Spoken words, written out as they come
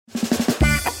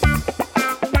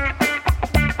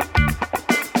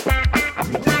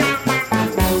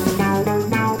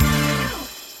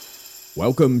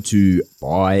Welcome to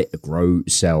Buy, Grow,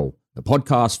 Sell, the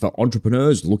podcast for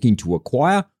entrepreneurs looking to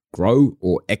acquire, grow,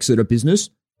 or exit a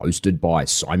business, hosted by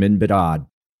Simon Bedard.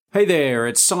 Hey there,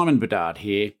 it's Simon Bedard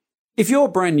here. If you're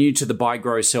brand new to the Buy,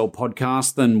 Grow, Sell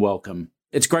podcast, then welcome.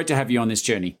 It's great to have you on this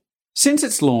journey. Since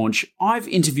its launch, I've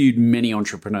interviewed many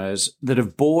entrepreneurs that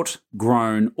have bought,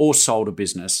 grown, or sold a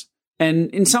business.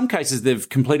 And in some cases, they've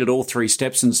completed all three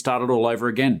steps and started all over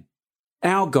again.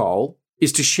 Our goal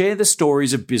is to share the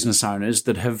stories of business owners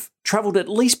that have traveled at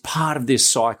least part of this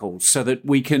cycle so that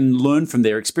we can learn from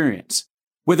their experience.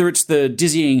 Whether it's the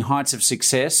dizzying heights of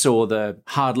success or the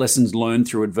hard lessons learned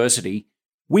through adversity,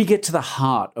 we get to the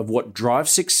heart of what drives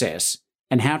success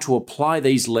and how to apply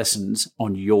these lessons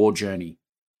on your journey.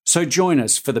 So join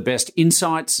us for the best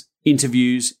insights,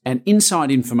 interviews, and inside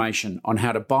information on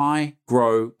how to buy,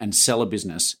 grow, and sell a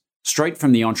business, straight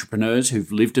from the entrepreneurs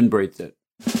who've lived and breathed it.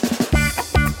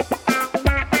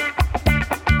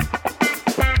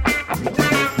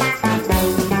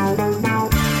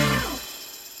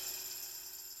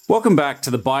 Welcome back to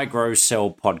the Buy, Grow,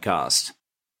 Sell podcast.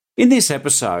 In this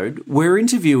episode, we're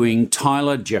interviewing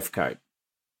Tyler Jeffcoat.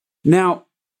 Now,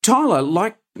 Tyler,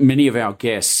 like many of our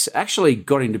guests, actually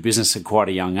got into business at quite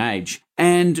a young age.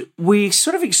 And we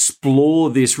sort of explore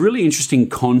this really interesting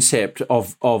concept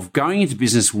of going into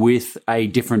business with a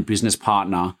different business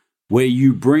partner where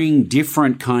you bring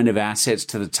different kind of assets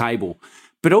to the table,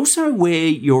 but also where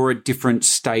you're at different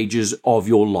stages of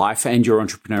your life and your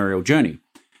entrepreneurial journey.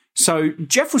 So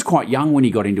Jeff was quite young when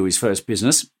he got into his first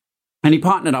business, and he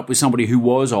partnered up with somebody who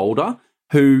was older,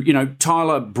 who,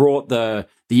 Tyler brought the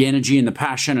energy and the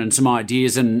passion and some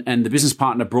ideas, and the business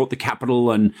partner brought the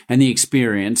capital and the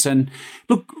experience. And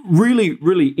look, really,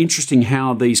 really interesting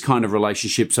how these kind of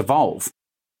relationships evolve.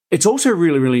 It's also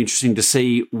really, really interesting to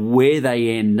see where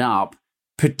they end up,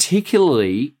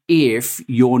 particularly if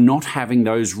you're not having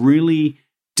those really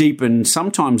deep and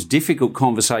sometimes difficult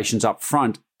conversations up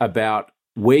front about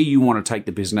where you want to take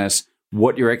the business,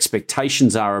 what your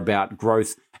expectations are about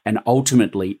growth, and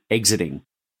ultimately exiting.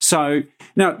 So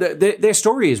now their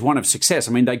story is one of success.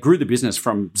 I mean, they grew the business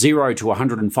from 0 to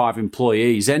 105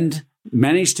 employees and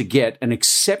managed to get an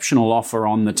exceptional offer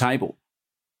on the table.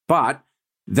 But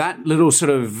that little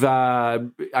sort of,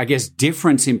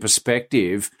 difference in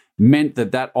perspective meant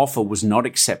that offer was not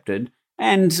accepted.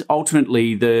 And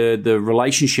ultimately, the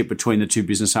relationship between the two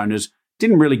business owners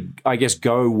didn't really,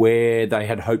 go where they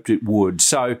had hoped it would.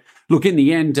 So, look, in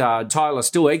the end, Tyler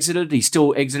still exited. He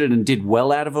still exited and did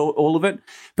well out of all of it.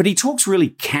 But he talks really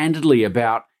candidly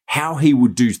about how he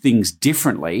would do things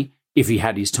differently if he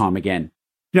had his time again.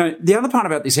 The other part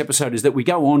about this episode is that we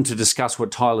go on to discuss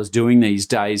what Tyler's doing these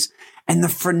days and the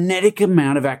frenetic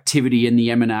amount of activity in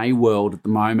the M&A world at the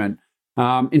moment.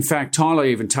 In fact, Tyler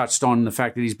even touched on the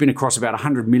fact that he's been across about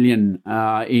 100 million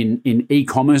in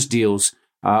e-commerce deals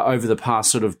over the past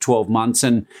sort of 12 months,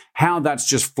 and how that's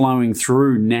just flowing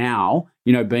through now,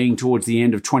 being towards the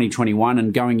end of 2021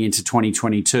 and going into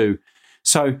 2022.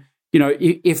 So,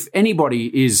 if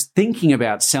anybody is thinking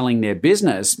about selling their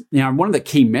business, one of the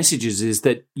key messages is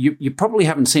that you probably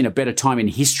haven't seen a better time in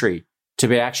history to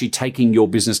be actually taking your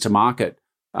business to market,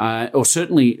 or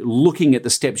certainly looking at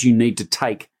the steps you need to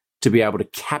take to be able to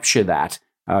capture that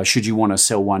should you want to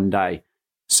sell one day.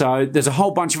 So there's a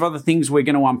whole bunch of other things we're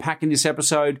going to unpack in this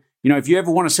episode. If you ever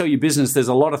want to sell your business, there's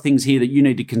a lot of things here that you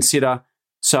need to consider.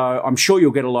 So I'm sure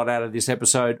you'll get a lot out of this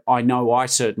episode. I know I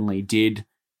certainly did.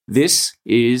 This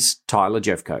is Tyler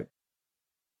Jeffcoat.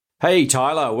 Hey,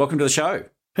 Tyler, welcome to the show.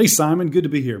 Hey, Simon. Good to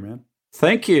be here, man.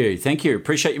 Thank you.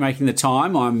 Appreciate you making the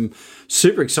time. I'm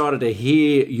super excited to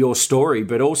hear your story,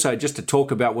 but also just to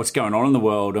talk about what's going on in the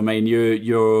world. I mean,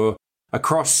 you're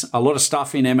across a lot of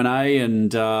stuff in M&A,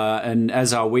 and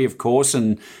as are we, of course,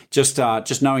 and just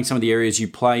knowing some of the areas you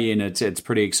play in, it's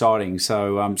pretty exciting.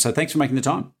 So thanks for making the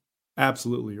time.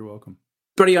 Absolutely, you're welcome.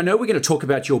 Buddy, I know we're going to talk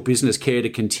about your business, Care to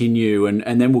Continue,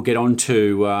 and then we'll get on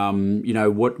to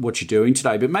what you're doing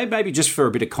today. But maybe just for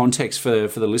a bit of context for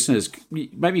the listeners,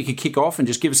 maybe you could kick off and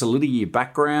just give us a little of your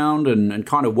background and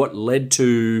kind of what led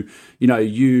to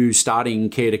you starting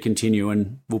Care to Continue,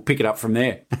 and we'll pick it up from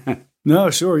there.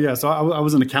 No, sure. Yeah. So I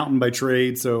was an accountant by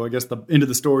trade. So I guess the end of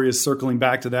the story is circling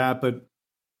back to that. But,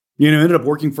 ended up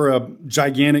working for a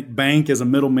gigantic bank as a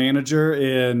middle manager.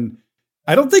 And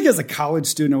I don't think as a college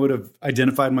student, I would have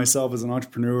identified myself as an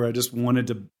entrepreneur. I just wanted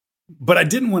to, but I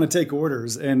didn't want to take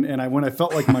orders. And when I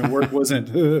felt like my work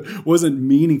wasn't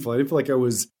meaningful, I didn't feel like I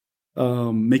was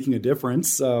making a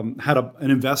difference. Had an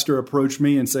investor approach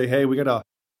me and say, hey, we got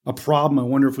a problem. I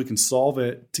wonder if we can solve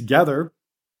it together.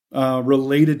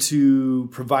 Related to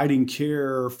providing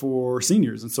care for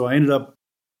seniors. And so I ended up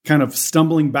kind of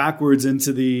stumbling backwards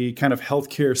into the kind of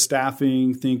healthcare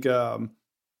staffing, think,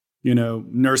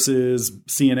 nurses,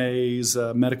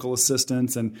 CNAs, medical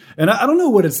assistants. And I don't know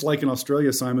what it's like in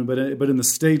Australia, Simon, but in the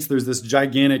States, there's this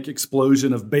gigantic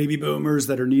explosion of baby boomers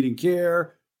that are needing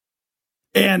care.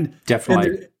 And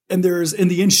definitely. And there's in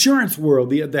the insurance world,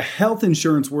 the health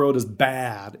insurance world is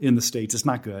bad in the States. It's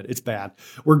not good. It's bad.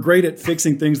 We're great at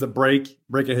fixing things that break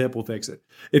a hip, we'll fix it.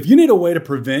 If you need a way to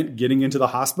prevent getting into the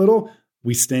hospital,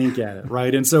 we stink at it,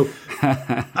 right? And so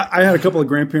I had a couple of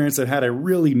grandparents that had a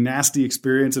really nasty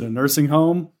experience in a nursing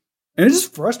home, and it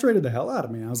just frustrated the hell out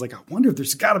of me. I was like, I wonder if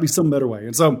there's got to be some better way.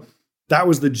 And so that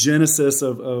was the genesis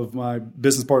of my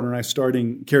business partner and I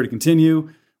starting Care to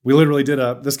Continue. We literally did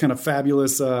this kind of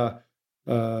fabulous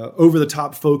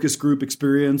over-the-top focus group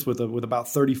experience with about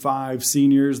 35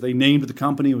 seniors. They named the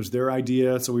company. It was their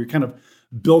idea. So we kind of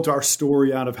built our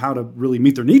story out of how to really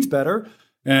meet their needs better.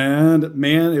 And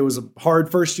man, it was a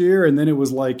hard first year. And then it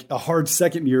was like a hard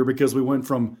second year because we went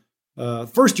from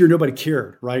first year, nobody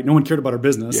cared, right? No one cared about our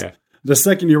business. Yeah. The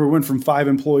second year, we went from 5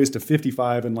 employees to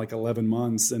 55 in like 11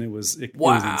 months. And it was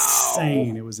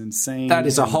insane. It was insane. That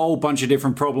is a whole bunch of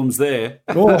different problems there.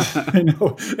 I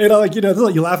know. And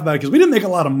you laugh about it because we didn't make a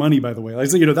lot of money, by the way. Like,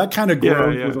 so, that kind of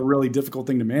growth was a really difficult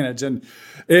thing to manage. And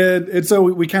so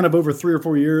we kind of over 3 or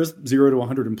 4 years, 0 to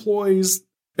 100 employees.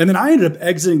 And then I ended up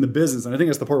exiting the business. And I think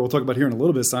that's the part we'll talk about here in a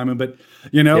little bit, Simon. But,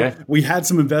 we had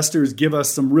some investors give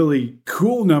us some really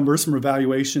cool numbers from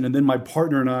evaluation. And then my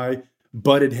partner and I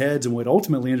butted heads. And what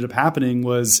ultimately ended up happening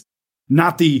was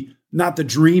not the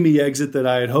dreamy exit that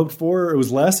I had hoped for. It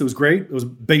was less. It was great. It was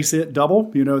base hit double,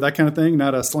 that kind of thing.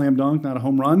 Not a slam dunk, not a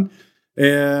home run.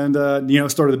 And,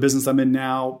 started the business I'm in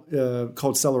now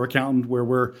called Seller Accountant, where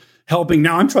we're helping.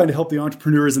 Now I'm trying to help the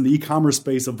entrepreneurs in the e-commerce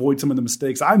space avoid some of the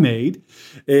mistakes I made.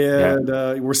 And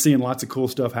we're seeing lots of cool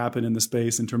stuff happen in the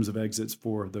space in terms of exits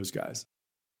for those guys.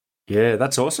 Yeah,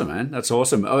 that's awesome, man. That's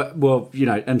awesome.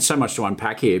 And so much to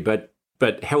unpack here, but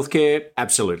healthcare,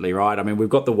 absolutely right. I mean, we've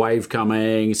got the wave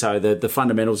coming, so the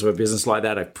fundamentals of a business like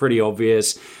that are pretty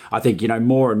obvious. I think,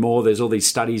 more and more there's all these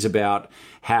studies about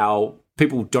how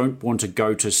people don't want to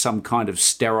go to some kind of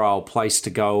sterile place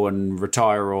to go and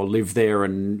retire or live there.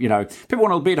 And, people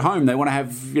want to be at home. They want to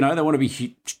have, they want to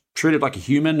be treated like a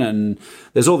human. And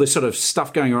there's all this sort of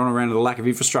stuff going on around the lack of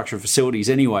infrastructure and facilities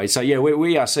anyway. So, yeah,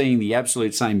 we are seeing the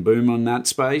absolute same boom on that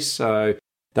space. So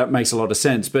that makes a lot of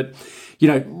sense. But,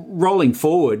 rolling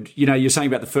forward, you're saying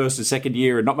about the first and second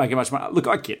year and not making much money. Look,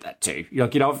 I get that too. I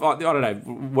don't know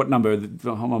what number,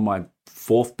 I'm on my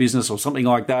 4th business or something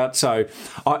like that. So,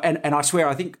 and I swear,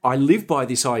 I think I live by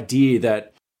this idea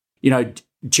that,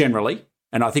 generally,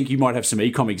 and I think you might have some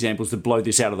e-com examples that blow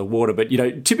this out of the water, but,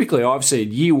 typically I've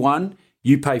seen year 1,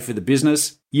 you pay for the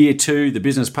business. Year 2, the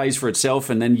business pays for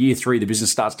itself. And then year 3, the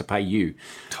business starts to pay you.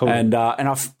 Totally. And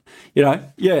I've,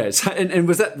 and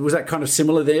was that kind of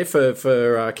similar there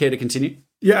for Care to Continue?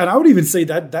 Yeah, and I would even say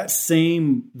that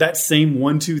same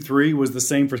 1, 2, 3 was the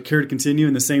same for Care to Continue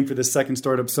and the same for the second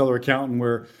startup Seller Accountant,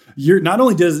 where not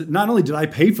only did I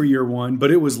pay for year 1,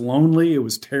 but it was lonely, it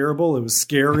was terrible, it was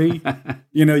scary.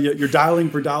 You're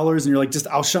dialing for dollars, and you're like, just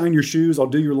I'll shine your shoes, I'll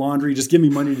do your laundry, just give me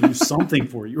money to do something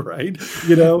for you, right?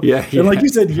 Yeah. And like you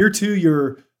said, year 2,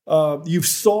 you've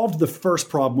solved the first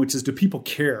problem, which is, do people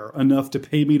care enough to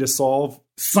pay me to solve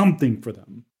something for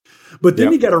them? But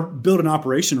then you got to build an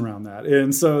operation around that.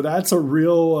 And so that's a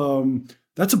real,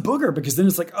 that's a booger, because then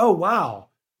it's like, oh, wow,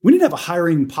 we need to have a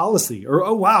hiring policy, or,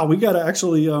 oh, wow, we got to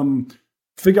actually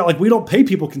figure out, like, we don't pay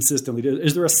people consistently.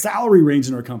 Is there a salary range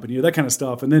in our company, or that kind of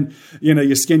stuff? And then,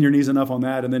 you skin your knees enough on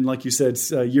that. And then, like you said,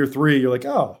 year 3, you're like,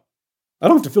 oh, I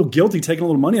don't have to feel guilty taking a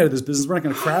little money out of this business. We're not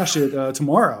going to crash it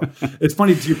tomorrow. It's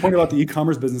funny, to your point about the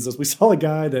e-commerce businesses. We saw a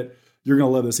guy that, you're going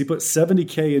to love this. He put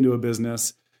 $70K into a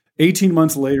business. 18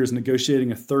 months later is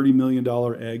negotiating a $30 million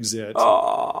exit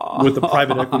with a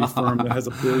private equity firm that has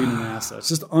 $1 billion in assets.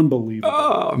 Just unbelievable.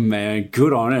 Oh, man.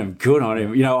 Good on him. Good on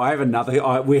him. I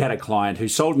have we had a client who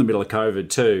sold in the middle of COVID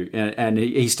too, and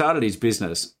he started his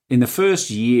business. In the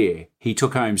first year, he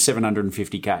took home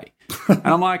 $750K. And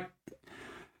I'm like,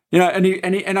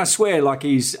 and I swear, like,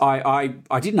 I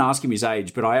didn't ask him his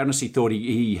age, but I honestly thought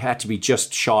he had to be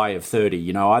just shy of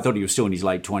 30. I thought he was still in his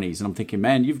late 20s, and I'm thinking,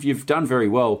 man, you've done very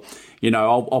well.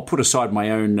 I'll put aside my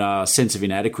own sense of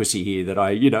inadequacy here that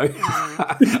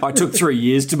I took 3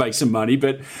 years to make some money.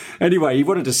 But anyway, he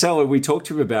wanted to sell it. We talked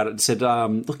to him about it and said,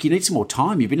 look, you need some more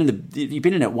time. You've been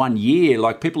in it 1 year.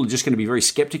 Like, people are just going to be very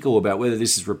skeptical about whether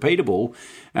this is repeatable.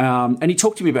 And he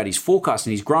talked to me about his forecast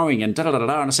and he's growing and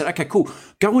da-da-da-da. And I said, okay, cool.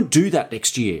 Go and do that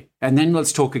next year. And then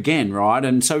let's talk again, right?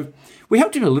 And so we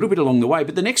helped him a little bit along the way.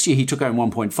 But the next year he took home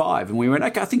 1.5 and we went,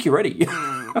 okay, I think you're ready.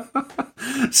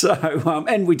 So,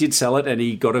 and we did sell it and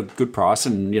he got a good price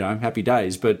and, happy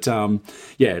days. But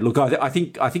look, I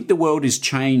think the world is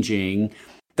changing.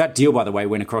 That deal, by the way,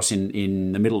 went across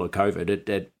in the middle of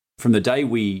COVID. From the day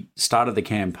we started the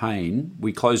campaign,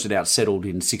 we closed it out, settled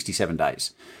in 67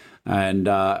 days. And,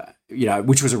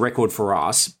 which was a record for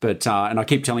us. But, and I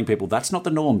keep telling people that's not the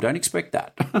norm. Don't expect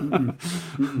that.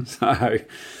 So,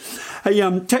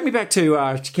 hey, take me back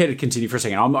to care to continue for a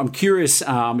second. I'm curious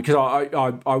because I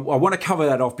want to cover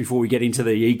that off before we get into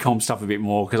the e-com stuff a bit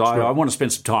more because I want to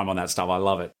spend some time on that stuff. I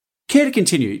love it. Care to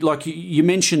continue? Like you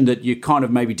mentioned that you kind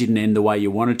of maybe didn't end the way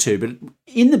you wanted to, but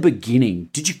in the beginning,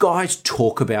 did you guys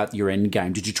talk about your end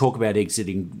game? Did you talk about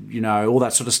exiting, all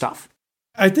that sort of stuff?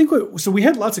 I think so. We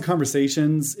had lots of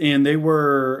conversations, and they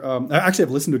were. Actually,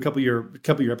 I've listened to a couple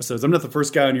of your episodes. I'm not the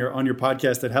first guy on your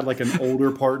podcast that had like an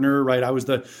older partner, right? I was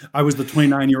the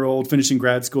 29-year-old finishing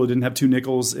grad school, didn't have two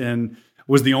nickels, and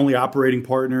was the only operating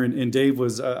partner. And Dave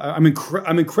was. I'm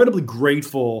incredibly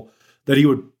grateful that he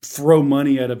would throw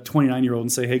money at a 29-year-old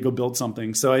and say, "Hey, go build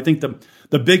something." So I think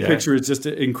the big picture is just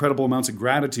incredible amounts of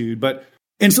gratitude.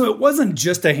 And so it wasn't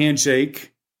just a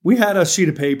handshake. We had a sheet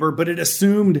of paper, but it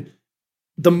assumed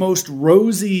the most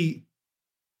rosy,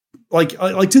 like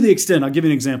to the extent, I'll give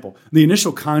you an example. The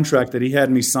initial contract that he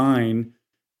had me sign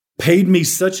paid me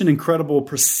such an incredible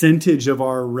percentage of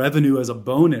our revenue as a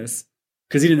bonus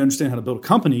because he didn't understand how to build a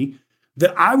company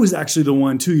that I was actually the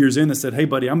one 2 years in that said, hey,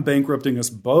 buddy, I'm bankrupting us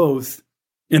both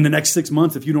in the next 6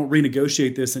 months if you don't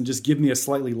renegotiate this and just give me a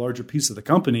slightly larger piece of the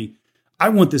company. I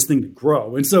want this thing to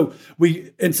grow. And so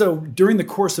during the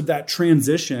course of that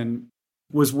transition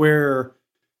was where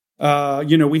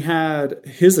we had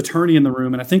his attorney in the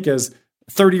room, and I think as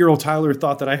 30-year-old Tyler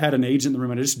thought that I had an agent in the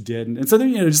room, and I just didn't. And so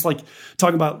then, just like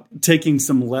talking about taking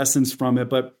some lessons from it,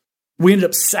 but we ended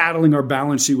up saddling our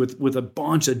balance sheet with a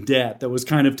bunch of debt that was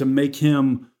kind of to make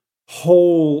him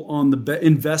whole on the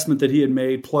investment that he had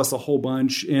made, plus a whole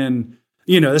bunch. And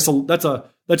that's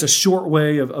a short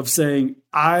way of saying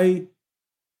I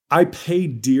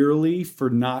paid dearly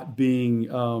for not being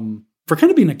for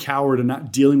kind of being a coward and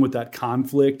not dealing with that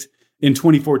conflict in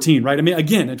 2014, right? I mean,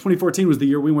 again, in 2014 was the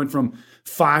year we went from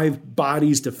 5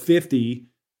 bodies to 50.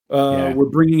 We're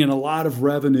bringing in a lot of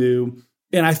revenue.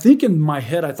 And I think in my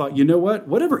head, I thought, you know what?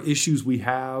 Whatever issues we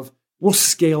have, we'll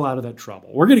scale out of that trouble.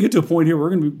 We're going to get to a point here where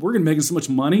we're going to be making so much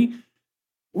money.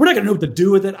 We're not going to know what to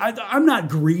do with it. I'm not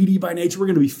greedy by nature. We're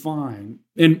going to be fine.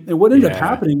 And what ended up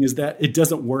happening is that it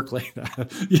doesn't work like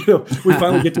that. We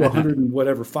finally get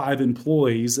to 5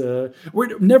 employees.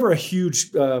 We're never a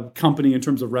huge company in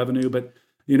terms of revenue, but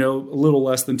a little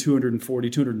less than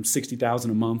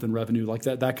 260,000 a month in revenue, like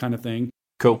that kind of thing.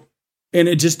 Cool. And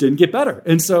it just didn't get better.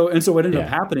 And so what ended up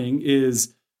happening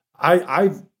is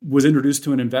I was introduced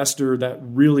to an investor that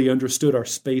really understood our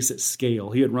space at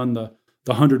scale. He had run the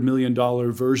 $100 million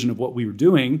version of what we were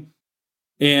doing.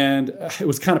 And it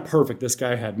was kind of perfect. This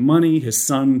guy had money. His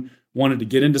son wanted to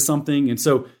get into something. And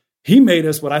so he made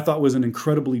us what I thought was an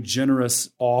incredibly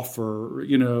generous offer,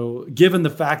 given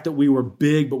the fact that we were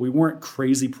big, but we weren't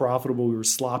crazy profitable. We were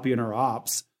sloppy in our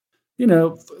ops,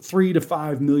 $3 to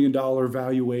 $5 million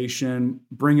valuation,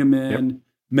 bring him in,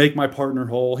 make my partner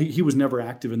whole. He was never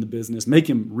active in the business, make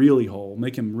him really whole,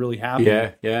 make him really happy.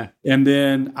 Yeah. And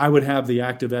then I would have the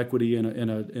active equity in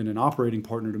an operating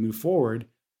partner to move forward.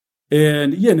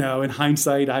 And, in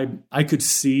hindsight, I could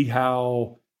see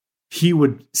how he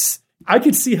would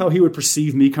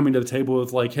perceive me coming to the table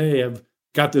with like, hey, I've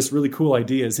got this really cool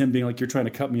idea, as him being like, you're trying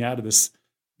to cut me out of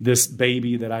this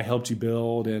baby that I helped you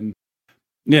build. And,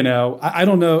 I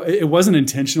don't know, it wasn't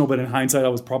intentional, but in hindsight, I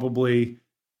was probably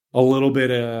a little bit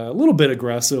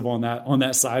aggressive on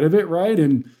that side of it. Right.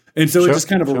 And so it just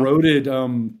kind of eroded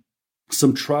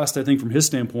some trust, I think, from his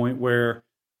standpoint, where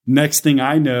next thing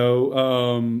I know,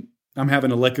 I'm having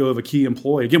to let go of a key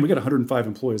employee. Again, we got 105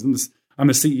 employees. I'm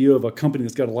a CEO of a company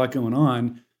that's got a lot going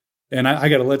on, and I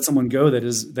got to let someone go that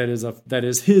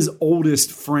is his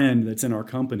oldest friend that's in our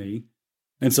company.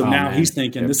 And so now he's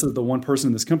thinking, this is the one person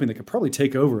in this company that could probably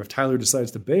take over if Tyler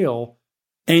decides to bail.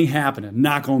 Ain't happening.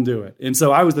 Not going to do it. And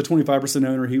so I was the 25%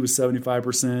 owner. He was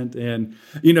 75%. And,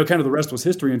 kind of the rest was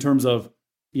history in terms of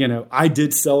I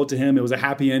did sell it to him. It was a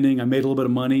happy ending. I made a little bit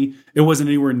of money. It wasn't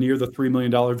anywhere near the $3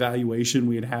 million valuation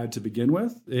we had to begin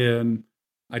with. And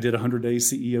I did a 100-day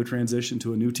CEO transition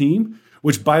to a new team,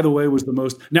 which, by the way, was the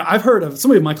most. Now, I've heard of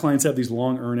some of my clients have these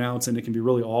long earnouts, and it can be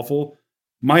really awful.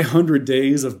 My 100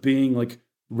 days of being like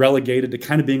relegated to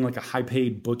kind of being like a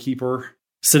high-paid bookkeeper,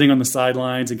 sitting on the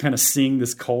sidelines and kind of seeing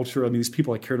this culture. I mean, these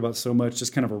people I cared about so much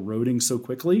just kind of eroding so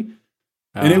quickly.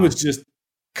 And it was just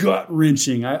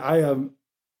gut-wrenching.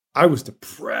 I was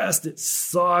depressed. It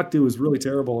sucked. It was really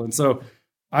terrible. And so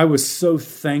I was so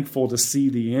thankful to see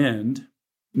the end.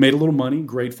 Made a little money,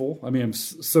 grateful. I mean, I'm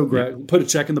so grateful. Yeah. Put a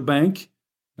check in the bank,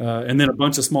 and then a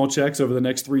bunch of small checks over the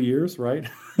next 3 years, right?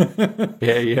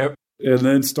 Yep. And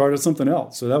then started something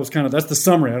else. So that's the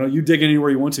summary. I don't. You dig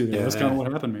anywhere you want to. That's kind of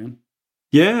what happened, man.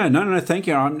 Yeah, no, thank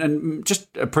you, and just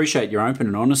appreciate your open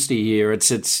and honesty here.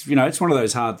 It's one of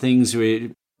those hard things where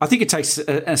I think it takes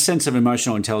a sense of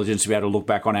emotional intelligence to be able to look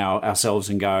back on ourselves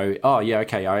and go, oh yeah,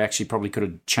 okay, I actually probably could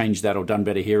have changed that or done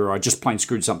better here, or I just plain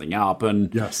screwed something up.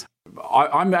 And yes.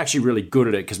 I'm actually really good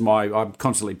at it because I'm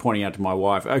constantly pointing out to my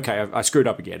wife, okay, I screwed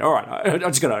up again. All right, I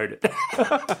just got to own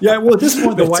it. Yeah, well, at this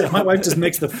point, my wife just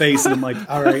makes the face, and I'm like,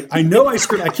 all right, I know I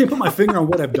screwed. I can't put my finger on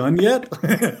what I've done yet.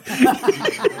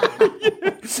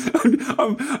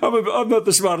 I'm not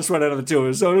the smartest one out of the two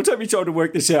of us, so it'll take me time to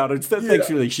work this out. And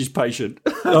thankfully, she's patient.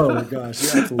 Oh my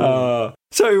gosh, yeah,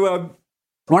 absolutely.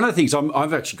 One of the things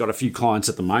I've actually got a few clients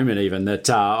at the moment, even that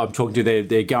I'm talking to.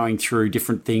 They're going through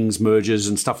different things, mergers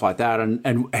and stuff like that, and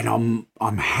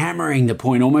I'm hammering the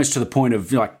point almost to the point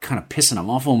of like kind of pissing them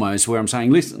off almost, where I'm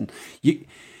saying, listen, you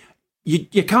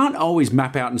can't always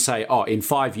map out and say, oh, in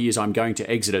 5 years I'm going to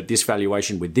exit at this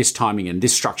valuation with this timing and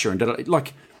this structure, and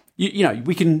like.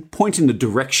 We can point in the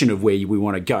direction of where we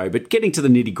want to go, but getting to the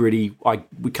nitty-gritty,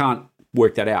 we can't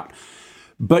work that out.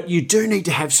 But you do need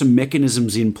to have some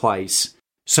mechanisms in place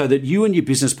so that you and your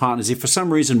business partners, if for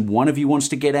some reason one of you wants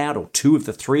to get out or two of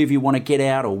the three of you want to get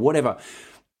out or whatever,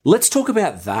 let's talk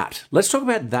about that. Let's talk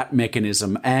about that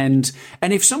mechanism. And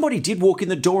if somebody did walk in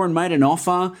the door and made an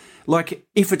offer, like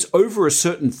if it's over a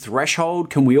certain threshold,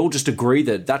 can we all just agree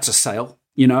that that's a sale?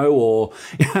 Or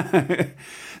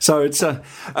so it's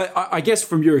I guess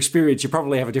from your experience, you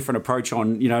probably have a different approach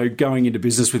on, going into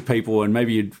business with people, and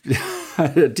maybe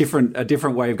a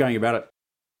different way of going about it.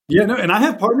 Yeah, no, and I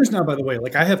have partners now, by the way.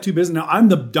 Like I have two business now. I'm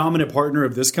the dominant partner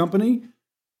of this company,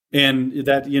 and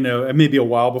that it may be a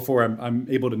while before I'm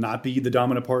able to not be the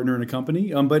dominant partner in a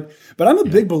company. But I'm a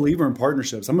big believer in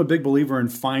partnerships. I'm a big believer in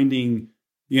finding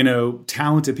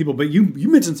talented people. But you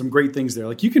mentioned some great things there.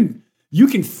 Like you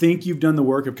can think you've done the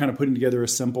work of kind of putting together a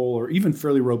simple or even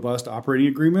fairly robust operating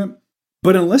agreement.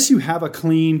 But unless you have a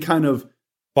clean kind of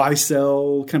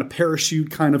buy-sell kind of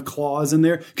parachute kind of clause in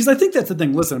there, because I think that's the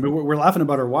thing. Listen, I mean, we're laughing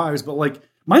about our wives, but like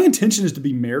my intention is to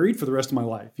be married for the rest of my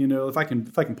life, if I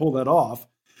can pull that off.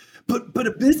 But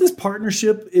a business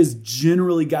partnership is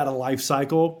generally got a life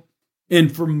cycle.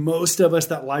 And for most of us,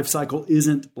 that life cycle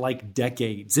isn't like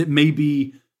decades. It may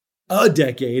be a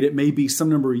decade. It may be some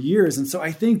number of years. And so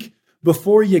I think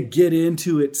before you get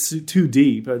into it too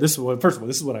deep, first of all,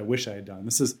 this is what I wish I had done.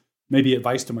 This is maybe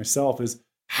advice to myself, is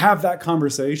have that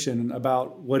conversation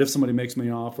about what if somebody makes me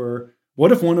an offer?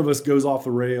 What if one of us goes off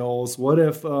the rails? What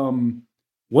if one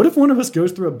of us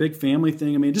goes through a big family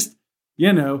thing? I mean, just,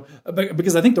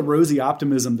 because I think the rosy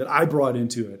optimism that I brought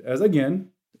into it, as again,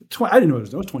 I didn't know I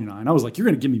was 29. I was like, you're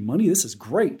going to give me money. This is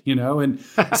great, and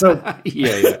so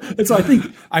yeah. And so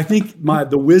I think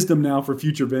the wisdom now for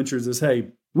future ventures is, hey,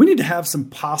 we need to have some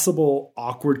possible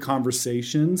awkward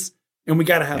conversations, and we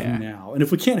got to have them now. And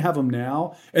if we can't have them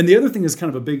now, and the other thing is kind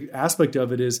of a big aspect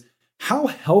of it is how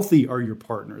healthy are your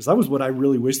partners? That was what I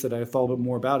really wish that I thought a bit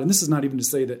more about. And this is not even to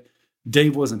say that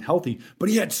Dave wasn't healthy, but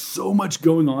he had so much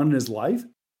going on in his life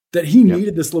that he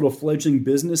needed this little fledgling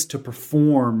business to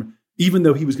perform, even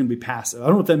though he was going to be passive. I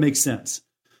don't know if that makes sense,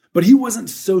 but he wasn't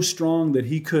so strong that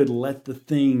he could let the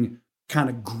thing kind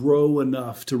of grow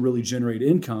enough to really generate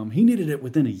income. He needed it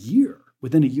within a year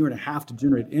and a half to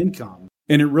generate income.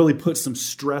 And it really put some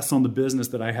stress on the business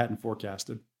that I hadn't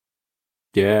forecasted.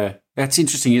 Yeah, that's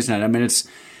interesting, isn't it? I mean, it's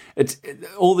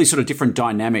all these sort of different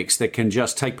dynamics that can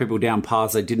just take people down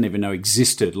paths they didn't even know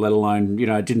existed, let alone,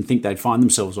 didn't think they'd find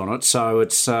themselves on it. So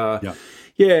it's, yeah,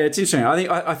 it's interesting.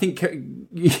 I think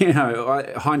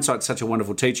hindsight's such a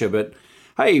wonderful teacher, but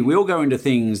hey, we all go into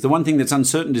things. The one thing that's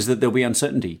uncertain is that there'll be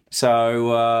uncertainty.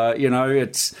 So,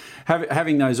 it's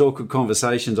having those awkward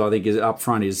conversations, I think, is up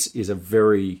front is a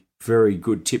very, very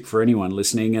good tip for anyone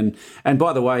listening. And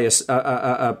by the way,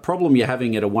 a problem you're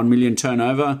having at a 1 million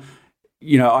turnover,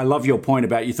 I love your point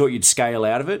about you thought you'd scale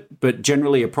out of it, but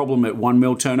generally a problem at 1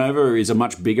 mil turnover is a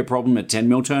much bigger problem at 10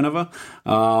 mil turnover.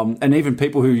 And even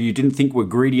people who you didn't think were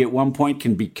greedy at one point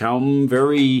can become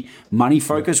very money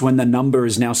focused when the number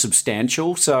is now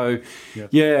substantial. So,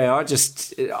 I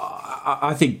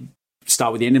think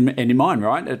start with the end in mind,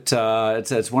 right?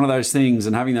 It's one of those things,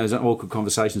 and having those awkward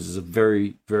conversations is a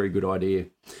very, very good idea.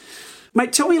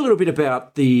 Mate, tell me a little bit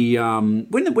about the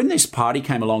when this party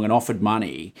came along and offered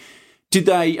money. Did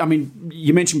they? I mean,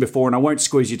 you mentioned before, and I won't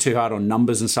squeeze you too hard on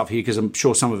numbers and stuff here because I'm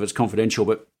sure some of it's confidential.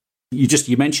 But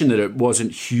you mentioned that it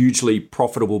wasn't hugely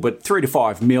profitable, but 3 to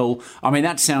 5 mil. I mean,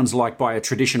 that sounds like by a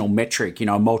traditional metric,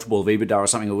 a multiple of EBITDA or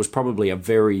something. It was probably a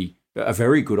very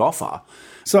good offer.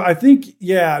 So I think,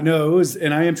 it was,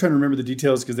 and I am trying to remember the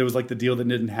details because there was like the deal that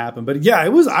didn't happen. But yeah,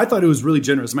 it was. I thought it was really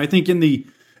generous. I mean, I think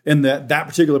in that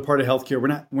particular part of healthcare,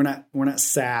 we're not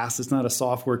SaaS. It's not a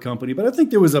software company, but I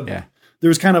think there was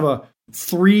kind of a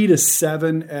 3 to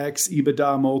 7x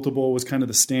EBITDA multiple was kind of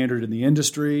the standard in the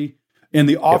industry, and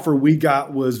the offer we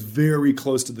got was very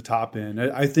close to the top end.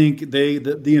 I think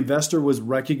the investor was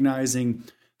recognizing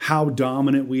how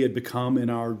dominant we had become in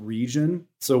our region.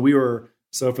 So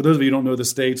for those of you who don't know the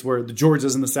states, where the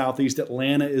Georgia's in the southeast,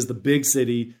 Atlanta is the big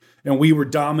city. And we were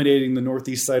dominating the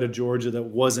northeast side of Georgia that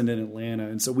wasn't in Atlanta.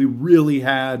 And so we really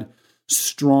had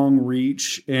strong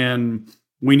reach, and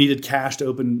we needed cash to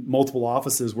open multiple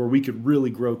offices where we could really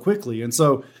grow quickly. And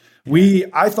so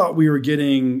I thought we were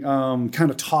getting kind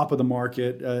of top of the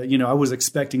market. I was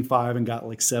expecting 5 and got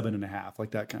like 7.5,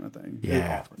 like that kind of thing.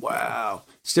 Yeah. Wow.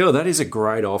 Still, that is a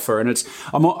great offer. And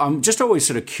I'm just always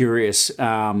sort of curious,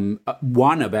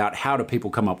 one, about how do people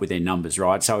come up with their numbers,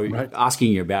 right? So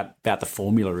asking you about the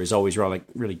formula is always really,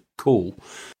 really cool.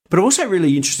 But also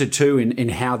really interested too in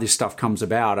how this stuff comes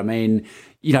about. I mean,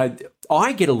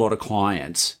 I get a lot of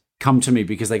clients come to me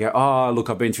because they go, oh, look,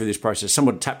 I've been through this process.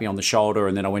 Someone tapped me on the shoulder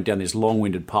and then I went down this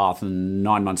long-winded path, and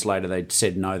 9 months later they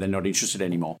said, no, they're not interested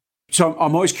anymore. So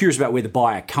I'm always curious about where the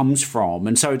buyer comes from.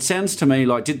 And so it sounds to me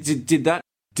like, did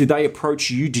they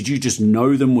approach you? Did you just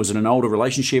know them? Was it an older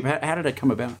relationship? How did it come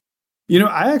about?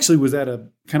 I actually was at a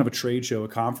kind of a trade show, a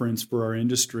conference for our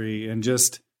industry, and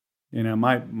just,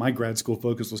 my grad school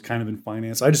focus was kind of in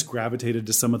finance. I just gravitated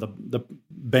to some of the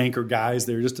banker guys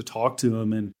there just to talk to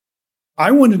them. And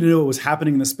I wanted to know what was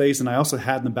happening in the space. And I also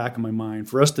had in the back of my mind,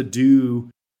 for us to do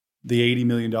the $80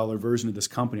 million version of this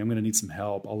company, I'm going to need some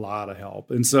help, a lot of help.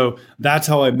 And so that's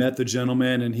how I met the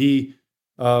gentleman. And he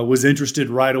was interested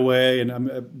right away.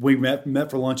 And we met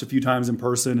for lunch a few times in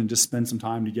person and just spent some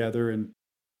time together. And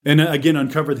again,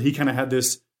 uncovered that he kind of had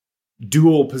this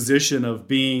dual position of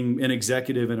being an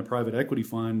executive in a private equity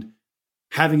fund,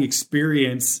 having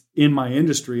experience in my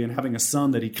industry, and having a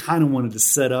son that he kind of wanted to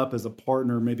set up as a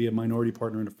partner, maybe a minority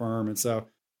partner in a firm. And so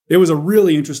it was a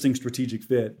really interesting strategic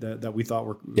fit that we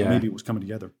thought maybe it was coming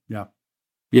together. Yeah.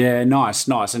 Yeah, nice.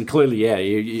 And clearly,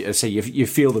 you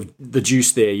feel the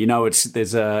juice there.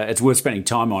 It's worth spending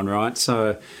time on, right?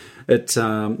 So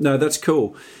that's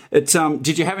cool.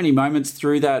 Did you have any moments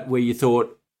through that where you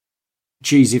thought,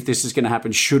 geez, if this is going to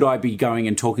happen, should I be going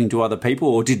and talking to other people,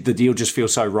 or did the deal just feel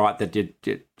so right that you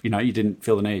didn't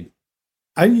feel the need?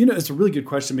 It's a really good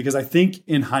question, because I think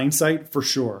in hindsight, for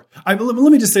sure. Let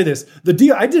me just say this: the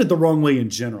deal, I did it the wrong way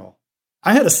in general.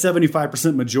 I had a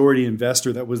 75% majority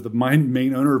investor that was the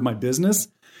main owner of my business,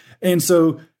 and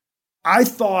so I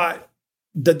thought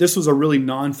that this was a really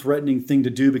non-threatening thing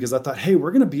to do, because I thought, hey, we're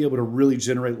going to be able to really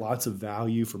generate lots of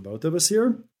value for both of us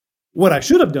here. What I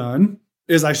should have done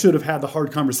is I should have had the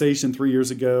hard conversation 3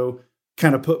 years ago,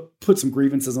 kind of put some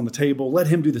grievances on the table, let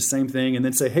him do the same thing, and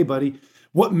then say, hey, buddy,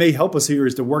 what may help us here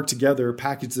is to work together,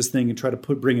 package this thing, and try to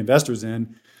bring investors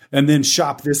in, and then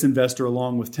shop this investor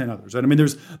along with 10 others. Right? I mean,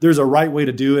 there's a right way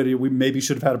to do it. We maybe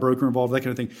should have had a broker involved, that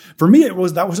kind of thing. For me, that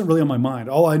wasn't really on my mind.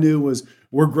 All I knew was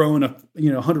we're growing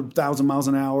 100,000 miles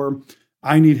an hour.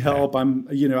 I need help. I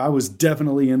was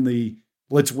definitely in the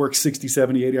let's work 60,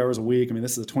 70, 80 hours a week. I mean,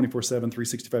 this is a 24/7,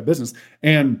 365 business.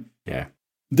 And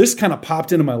this kind of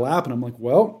popped into my lap, and I'm like,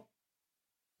 well,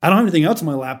 I don't have anything else in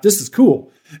my lap. This is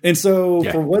cool. And so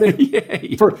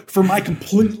for my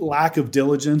complete lack of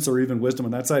diligence or even wisdom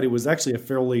on that side, it was actually a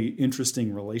fairly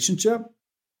interesting relationship,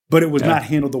 but it was not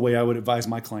handled the way I would advise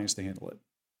my clients to handle it.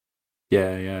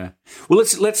 Yeah. Well,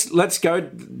 let's go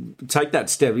take that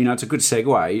step. It's a good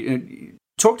segue.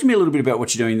 Talk to me a little bit about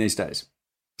what you're doing these days.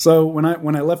 So when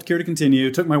I left Care to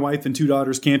Continue, took my wife and 2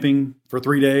 daughters camping for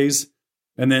 3 days.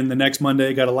 And then the next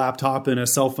Monday, got a laptop and a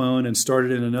cell phone and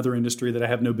started in another industry that I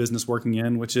have no business working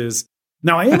in, which is,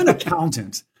 now I am an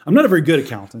accountant. I'm not a very good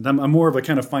accountant. I'm more of a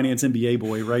kind of finance MBA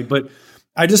boy, right? But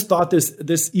I just thought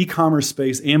this e-commerce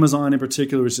space, Amazon in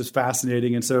particular, was just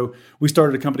fascinating. And so we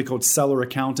started a company called Seller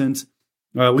Accountant.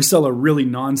 We sell a really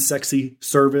non-sexy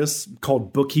service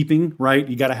called bookkeeping, right?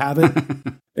 You got to have it.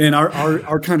 And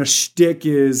our kind of shtick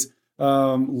is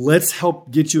let's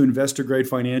help get you investor grade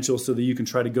financials so that you can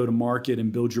try to go to market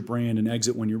and build your brand and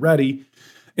exit when you're ready.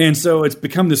 And so it's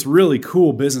become this really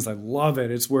cool business. I love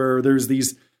it. It's where there's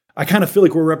these, I kind of feel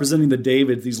like we're representing the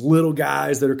Davids, these little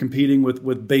guys that are competing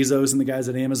with Bezos and the guys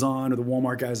at Amazon or the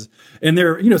Walmart guys. And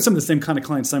they're, some of the same kind of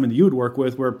clients, Simon, that you would work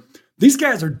with, where these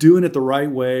guys are doing it the right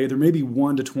way. They're maybe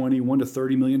 $1 to $20, $1 to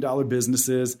 $30 million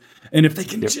businesses. And if they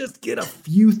can just get a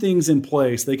few things in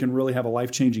place, they can really have a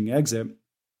life-changing exit.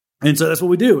 And so that's what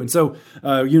we do. And so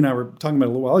you and I were talking about it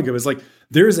a little while ago. It's like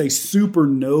there's a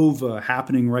supernova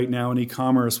happening right now in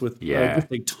e-commerce with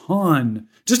just a ton,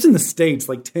 just in the States,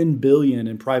 like 10 billion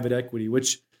in private equity,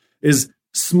 which is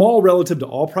small relative to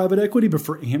all private equity. But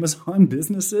for Amazon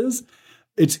businesses,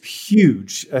 it's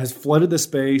huge. It has flooded the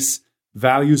space.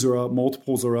 Values are up,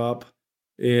 multiples are up.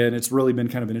 And it's really been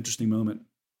kind of an interesting moment.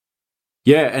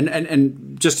 Yeah,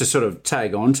 and just to sort of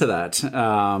tag on to that,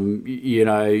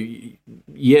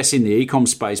 yes, in the e-com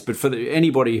space, but for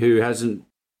anybody who hasn't,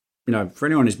 for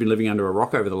anyone who's been living under a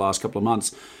rock over the last couple of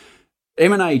months,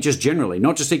 M&A just generally,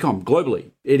 not just e-com, globally,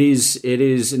 it is,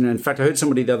 and in fact, I heard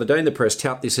somebody the other day in the press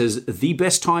tout this as the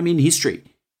best time in history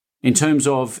in terms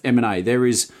of M&A.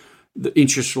 The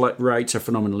interest rates are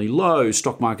phenomenally low.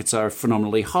 Stock markets are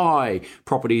phenomenally high.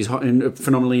 Properties are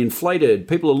phenomenally inflated.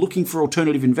 People are looking for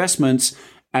alternative investments,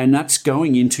 and that's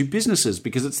going into businesses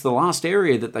because it's the last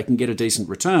area that they can get a decent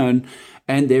return,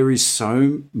 and there is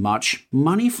so much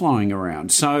money flying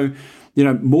around. So,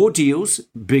 more deals,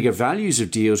 bigger values of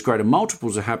deals, greater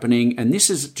multiples are happening, and this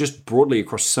is just broadly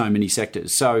across so many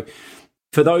sectors. So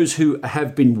for those who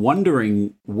have been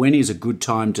wondering when is a good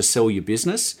time to sell your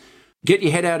business, get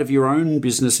your head out of your own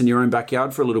business and your own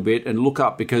backyard for a little bit and look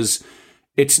up, because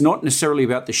it's not necessarily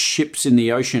about the ships in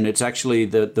the ocean. It's actually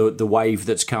the wave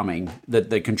that's coming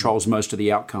that controls most of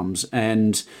the outcomes.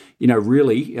 And,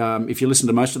 really, if you listen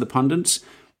to most of the pundits,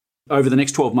 over the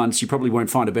next 12 months, you probably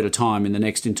won't find a better time in the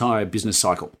next entire business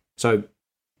cycle. So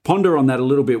ponder on that a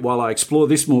little bit while I explore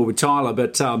this more with Tyler.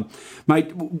 But,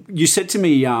 mate, you said to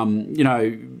me,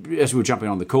 as we were jumping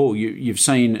on the call, you've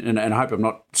seen, and I hope I'm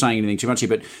not saying anything too much here,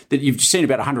 but that you've seen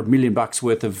about $100 million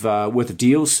worth of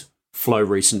deals flow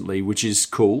recently, which is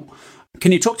cool.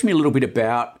 Can you talk to me a little bit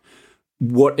about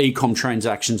what e-com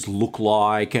transactions look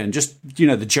like and just,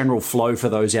 the general flow for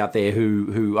those out there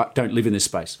who don't live in this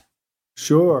space?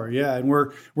 Sure. Yeah. And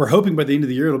we're hoping by the end of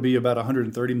the year, it'll be about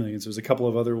 130 million. So there's a couple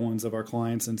of other ones of our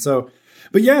clients. And so,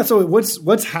 so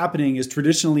what's happening is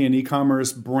traditionally in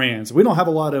e-commerce brands, we don't have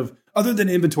a lot of, other than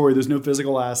inventory, there's no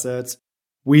physical assets.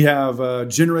 We have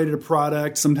generated a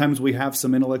product. Sometimes we have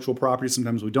some intellectual property.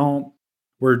 Sometimes we don't.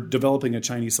 We're developing a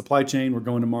Chinese supply chain. We're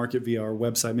going to market via our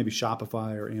website, maybe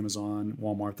Shopify or Amazon,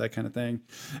 Walmart, that kind of thing.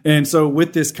 And so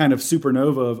with this kind of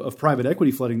supernova of private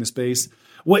equity flooding the space,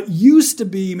 what used to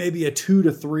be maybe a 2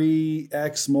 to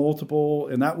 3x multiple,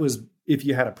 and that was if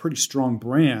you had a pretty strong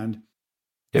brand.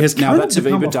 Yep. Now that's of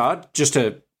EBITDA, just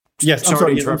to... Yes, I'm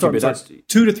sorry to interrupt you, but that's 2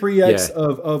 to 3x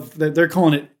of they're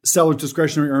calling it seller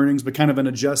discretionary earnings, but kind of an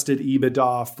adjusted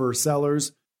EBITDA for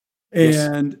sellers.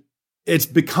 And it's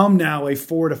become now a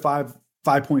 4 to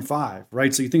 5.5,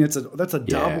 right? So you think that's a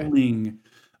doubling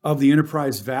of the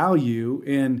enterprise value.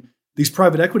 And these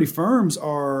private equity firms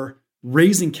are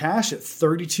raising cash at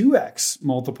 32x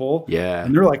multiple. Yeah.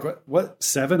 And they're like, what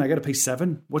 7? I got to pay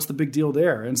 7? What's the big deal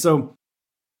there? And so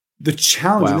the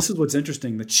challenge, and this is what's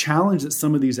interesting, the challenge that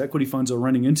some of these equity funds are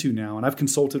running into now, and I've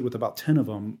consulted with about 10 of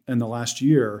them in the last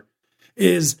year,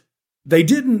 is they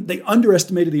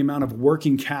underestimated the amount of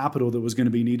working capital that was going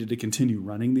to be needed to continue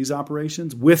running these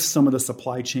operations with some of the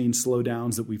supply chain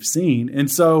slowdowns that we've seen. And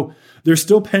so they're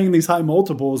still paying these high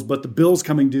multiples, but the bill's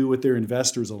coming due with their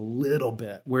investors a little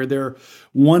bit, where they're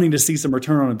wanting to see some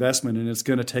return on investment, and it's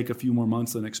going to take a few more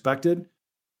months than expected.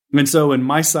 And so in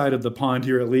my side of the pond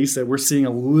here, at least, that we're seeing a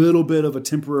little bit of a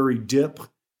temporary dip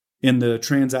in the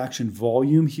transaction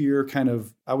volume here, kind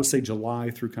of, I would say July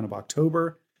through kind of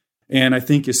October. And I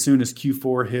think as soon as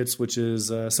Q4 hits, which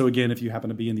is, so again, if you happen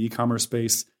to be in the e-commerce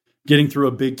space, getting through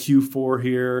a big Q4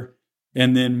 here,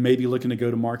 and then maybe looking to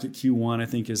go to market Q1, I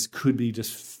think could be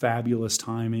just fabulous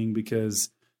timing, because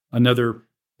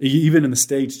even in the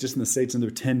States, another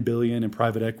 10 billion in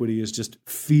private equity is just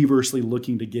feverishly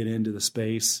looking to get into the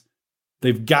space.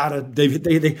 They've got to,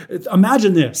 they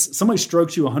imagine this, somebody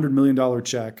strokes you $100 million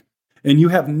check and you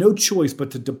have no choice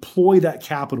but to deploy that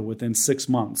capital within 6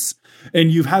 months,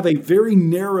 and you have a very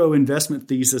narrow investment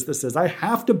thesis that says, I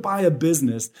have to buy a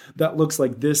business that looks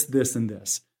like this, this, and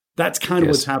this. That's kind of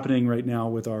what's happening right now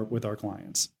with our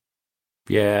clients.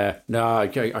 Yeah, no, I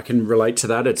can relate to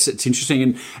that. It's interesting,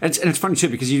 and it's funny too,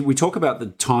 because we talk about the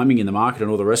timing in the market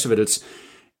and all the rest of it. It's,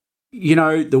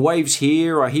 the waves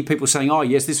here. I hear people saying, oh,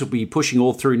 yes, this will be pushing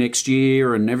all through next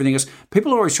year and everything else.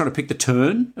 People are always trying to pick the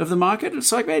turn of the market.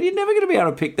 It's like, man, you're never going to be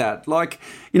able to pick that. Like,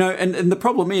 and the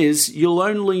problem is you'll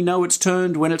only know it's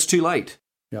turned when it's too late.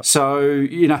 Yep. So,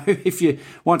 if you,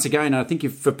 once again, I think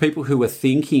for people who are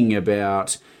thinking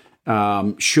about,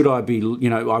 should I be,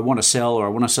 I want to sell or I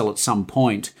want to sell at some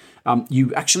point,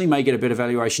 you actually may get a better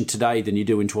valuation today than you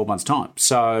do in 12 months' time.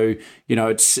 So,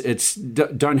 it's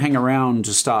don't hang around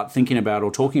to start thinking about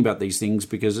or talking about these things,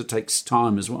 because it takes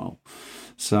time as well.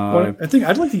 So I think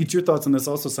I'd like to get your thoughts on this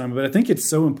also, Simon, but I think it's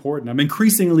so important. I'm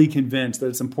increasingly convinced that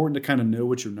it's important to kind of know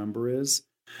what your number is,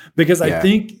 because I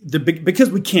think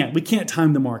because we can't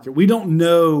time the market. We don't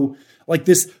know, like,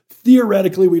 this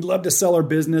theoretically, we'd love to sell our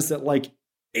business at like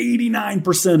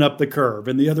 89% up the curve,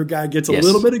 and the other guy gets a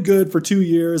little bit of good for 2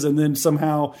 years, and then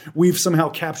we've somehow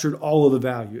captured all of the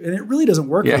value. And it really doesn't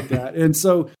work like that. And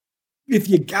so if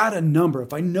you got a number,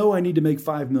 if I know I need to make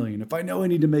 5 million, if I know I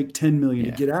need to make 10 million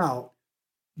to get out,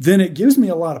 then it gives me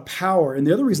a lot of power. And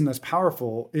the other reason that's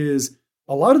powerful is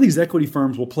a lot of these equity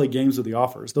firms will play games with the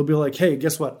offers. They'll be like, hey,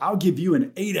 guess what? I'll give you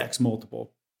an 8x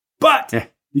multiple, but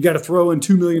you got to throw in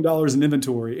 $2 million in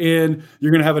inventory, and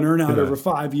you're going to have an earnout over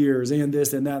 5 years, and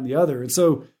this and that and the other. And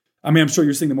so, I mean, I'm sure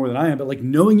you're seeing it more than I am, but like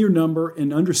knowing your number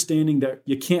and understanding that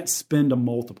you can't spend a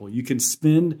multiple, you can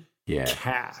spend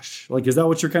cash. Like, is that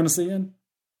what you're kind of seeing?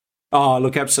 Oh,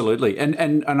 look, absolutely.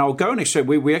 And I'll go and show,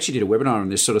 we actually did a webinar on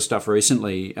this sort of stuff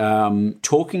recently,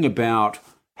 talking about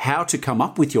how to come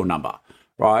up with your number,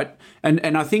 right?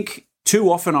 And I think too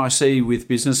often I see with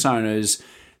business owners,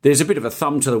 there's a bit of a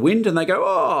thumb to the wind, and they go,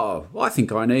 oh, I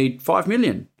think I need 5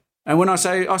 million. And when I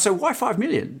say, why 5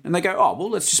 million? And they go, oh, well,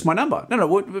 that's just my number. No,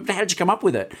 how did you come up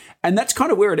with it? And that's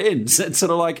kind of where it ends. It's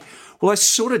sort of like, well, I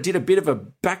sort of did a bit of a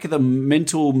back of the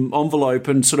mental envelope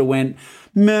and sort of went,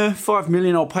 5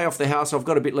 million, I'll pay off the house. I've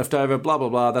got a bit left over, blah, blah,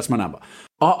 blah. That's my number.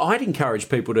 I'd encourage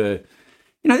people to,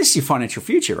 this is your financial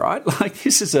future, right? Like,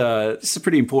 this is a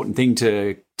pretty important thing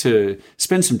to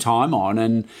spend some time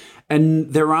on.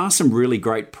 And there are some really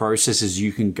great processes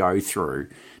you can go through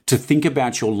to think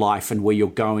about your life and where you're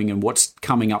going and what's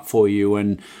coming up for you,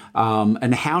 and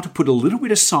how to put a little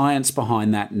bit of science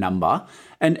behind that number,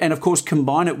 and of course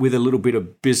combine it with a little bit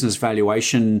of business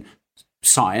valuation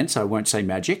science. I won't say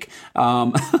magic.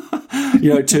 To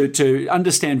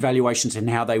understand valuations and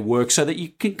how they work, so that you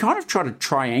can kind of try to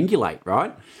triangulate,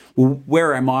 right? Well,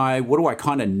 where am I? What do I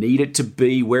kind of need it to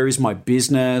be? Where is my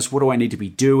business? What do I need to be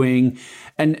doing?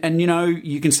 And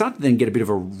you can start to then get a bit of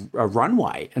a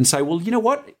runway and say, well, you know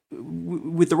what?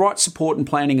 With the right support and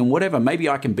planning and whatever, maybe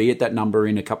I can be at that number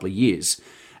in a couple of years.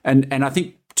 And I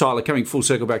think, Tyler, coming full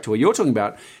circle back to what you're talking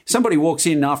about, somebody walks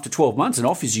in after 12 months and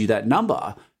offers you that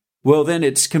number, well, then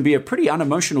it can be a pretty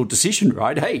unemotional decision,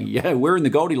 right? Hey, we're in the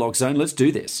Goldilocks zone. Let's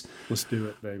do this. Let's do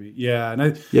it, baby. Yeah. And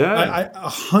I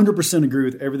 100% agree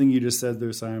with everything you just said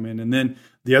there, Simon. And then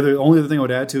the only other thing I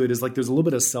would add to it is, like, there's a little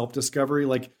bit of self-discovery.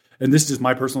 Like, and this is just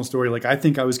my personal story. Like, I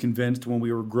think I was convinced when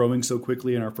we were growing so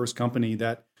quickly in our first company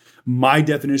that my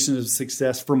definition of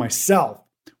success for myself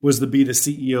was to be the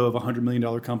CEO of a $100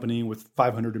 million company with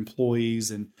 500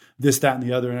 employees and this, that, and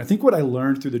the other. And I think what I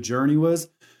learned through the journey was,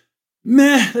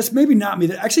 that's maybe not me.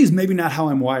 That actually is maybe not how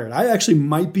I'm wired. I actually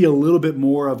might be a little bit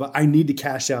more of I need to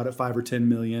cash out at 5 or 10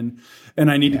 million, and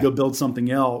I need to go build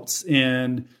something else.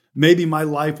 And maybe my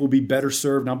life will be better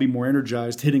served, and I'll be more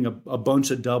energized hitting a bunch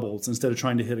of doubles instead of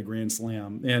trying to hit a grand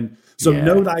slam. And so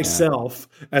know thyself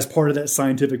as part of that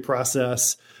scientific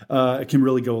process can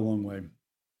really go a long way.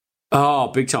 Oh,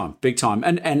 big time, big time.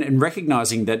 And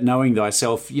recognizing that, knowing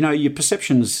thyself, your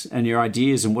perceptions and your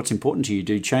ideas and what's important to you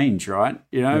do change, right?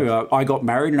 I got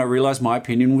married and I realized my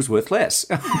opinion was worth less.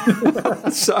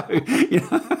 So,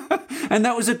 and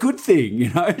that was a good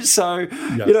thing, So,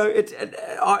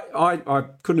 I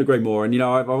couldn't agree more. And,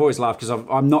 I've always laughed because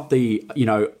I'm not the,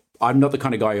 I'm not the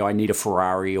kind of guy who I need a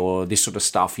Ferrari or this sort of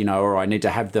stuff, or I need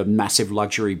to have the massive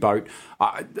luxury boat.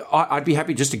 I'd be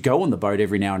happy just to go on the boat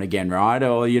every now and again, right?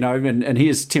 Or, and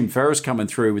here's Tim Ferriss coming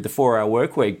through with the 4-hour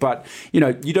work week. But, you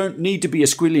don't need to be a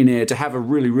squillionaire to have a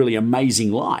really, really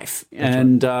amazing life.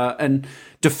 And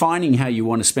defining how you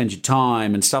want to spend your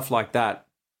time and stuff like that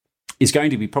is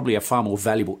going to be probably a far more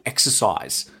valuable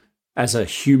exercise as a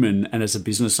human and as a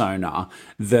business owner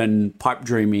than pipe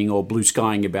dreaming or blue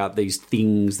skying about these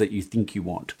things that you think you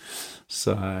want.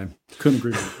 So couldn't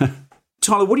agree more.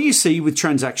 Tyler, what do you see with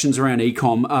transactions around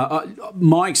e-com?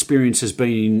 My experience has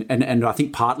been, and I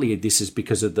think partly this is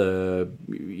because of the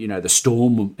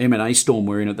storm, M&A storm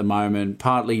we're in at the moment.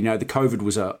 Partly, the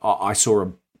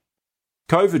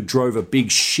COVID drove a big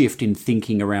shift in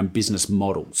thinking around business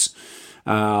models.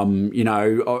 Some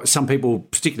people,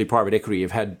 particularly private equity,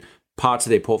 have had parts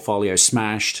of their portfolio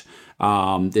smashed.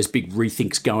 There's big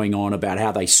rethinks going on about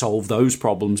how they solve those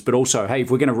problems, but also, hey,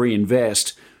 if we're going to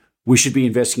reinvest, we should be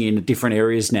investing in different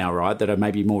areas now, right, that are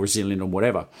maybe more resilient or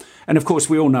whatever. And of course,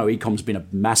 we all know e-com's been a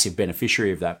massive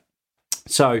beneficiary of that.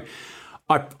 So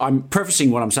I'm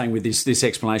prefacing what I'm saying with this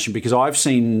explanation because I've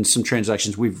seen some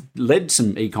transactions. We've led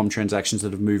some e-com transactions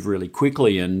that have moved really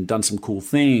quickly and done some cool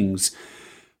things.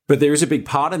 But there is a big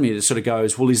part of me that sort of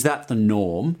goes, well, is that the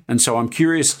norm? And so I'm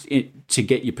curious to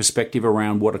get your perspective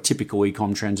around what a typical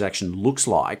e-com transaction looks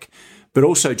like, but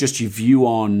also just your view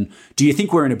on, do you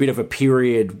think we're in a bit of a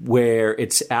period where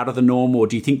it's out of the norm, or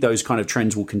do you think those kind of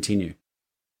trends will continue?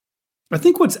 I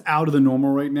think what's out of the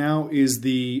normal right now is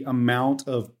the amount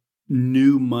of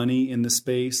new money in the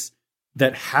space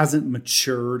that hasn't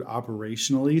matured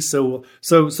operationally. So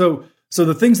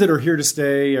the things that are here to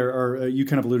stay are you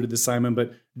kind of alluded to this, Simon,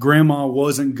 but grandma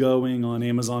wasn't going on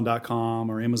Amazon.com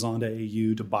or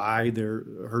Amazon.au to buy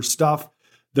her stuff.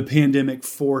 The pandemic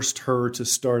forced her to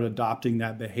start adopting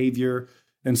that behavior.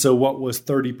 And so what was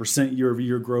 30%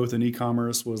 year-over-year growth in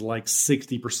e-commerce was like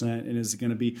 60% and is going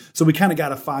to be. So we kind of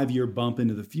got a 5-year bump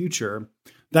into the future.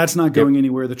 That's not going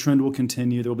anywhere. The trend will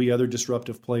continue. There will be other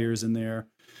disruptive players in there.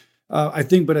 I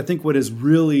think what has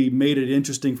really made it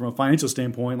interesting from a financial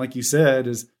standpoint, like you said,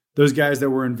 is those guys that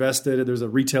were invested. There's a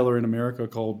retailer in America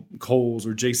called Kohl's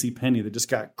or JCPenney that just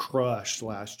got crushed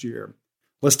last year.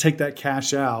 Let's take that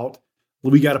cash out.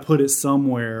 We got to put it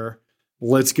somewhere.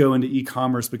 Let's go into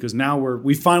e-commerce because now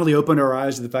we finally opened our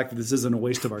eyes to the fact that this isn't a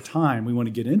waste of our time. We want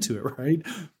to get into it, right?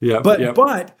 Yeah.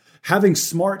 But having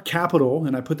smart capital,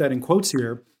 and I put that in quotes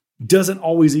here, doesn't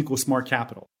always equal smart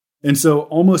capital. And so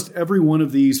almost every one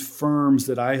of these firms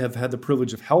that I have had the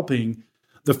privilege of helping,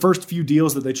 the first few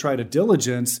deals that they try to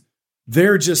diligence,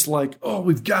 they're just like, oh,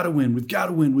 we've got to win. We've got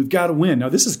to win. We've got to win. Now,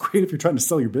 this is great if you're trying to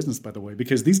sell your business, by the way,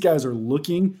 because these guys are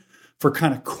looking for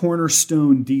kind of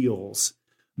cornerstone deals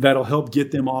that'll help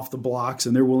get them off the blocks.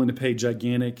 And they're willing to pay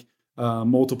gigantic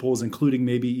multiples, including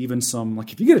maybe even some,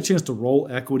 like if you get a chance to roll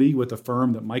equity with a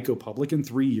firm that might go public in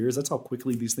 3 years, that's how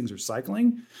quickly these things are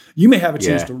cycling. You may have a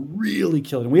chance to really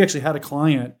kill it. And we actually had a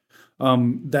client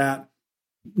that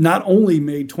not only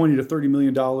made $20 to $30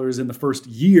 million in the first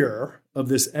year of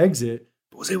this exit,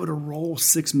 but was able to roll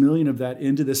 $6 million of that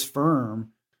into this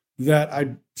firm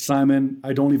that Simon,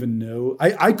 I don't even know.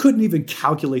 I couldn't even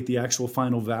calculate the actual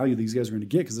final value these guys are going to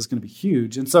get because it's going to be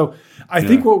huge. And so I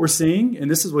think what we're seeing, and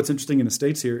this is what's interesting in the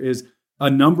States here, is a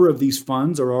number of these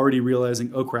funds are already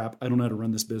realizing, oh crap, I don't know how to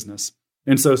run this business.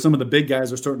 And so some of the big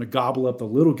guys are starting to gobble up the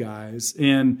little guys.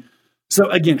 And so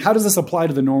again, how does this apply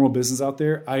to the normal business out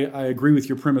there? I agree with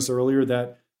your premise earlier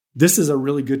that this is a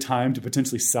really good time to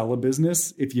potentially sell a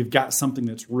business if you've got something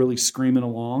that's really screaming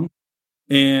along.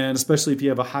 And especially if you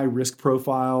have a high risk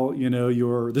profile,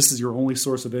 this is your only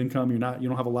source of income. You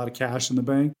don't have a lot of cash in the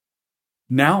bank.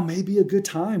 Now may be a good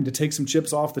time to take some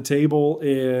chips off the table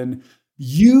and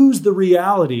use the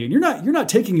reality. And you're not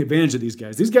taking advantage of these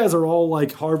guys. These guys are all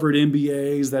like Harvard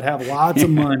MBAs that have lots of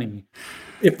money.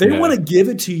 If they want to give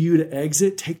it to you to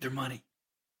exit, take their money.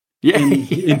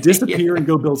 And disappear and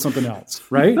go build something else,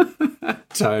 right?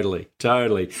 Totally.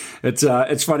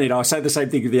 It's funny. And I say the same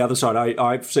thing to the other side.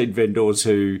 I've seen vendors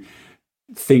who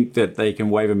think that they can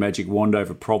wave a magic wand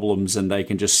over problems and they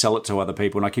can just sell it to other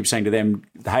people. And I keep saying to them,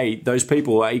 hey, those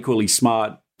people are equally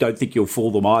smart. Don't think you'll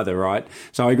fool them either, right?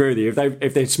 So I agree with you.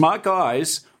 If they're smart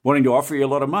guys wanting to offer you a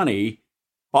lot of money,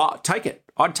 take it.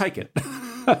 I'd take it.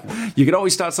 You can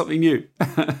always start something new.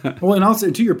 Well, and also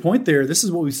to your point there, this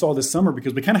is what we saw this summer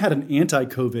because we kind of had an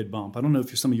anti-COVID bump. I don't know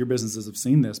if some of your businesses have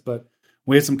seen this, but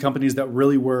we had some companies that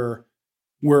really were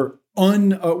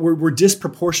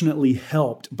disproportionately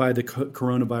helped by the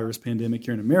coronavirus pandemic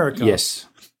here in America. Yes.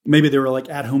 Maybe they were like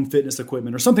at-home fitness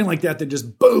equipment or something like that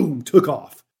just boom, took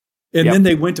off. And then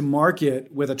they went to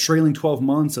market with a trailing 12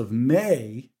 months of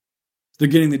May. They're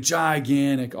getting the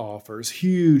gigantic offers,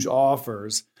 huge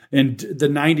offers. And the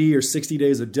 90 or 60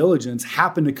 days of diligence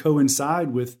happened to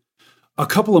coincide with a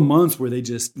couple of months where they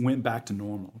just went back to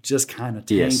normal, just kind of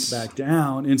tanked back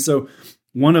down. And so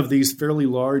one of these fairly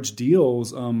large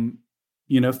deals,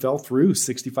 fell through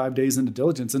 65 days into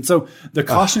diligence. And so the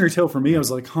cautionary tale for me, I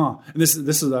was like, and this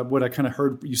is what I kind of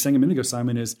heard you saying a minute ago,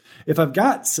 Simon, is if I've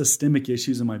got systemic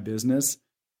issues in my business,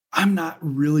 I'm not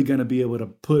really going to be able to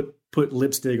put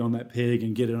lipstick on that pig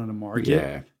and get it on the market.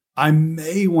 Yeah. I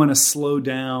may want to slow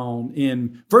down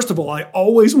first of all, I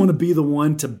always want to be the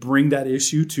one to bring that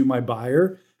issue to my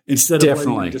buyer instead of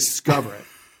letting them discover it.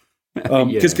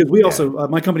 Because we also,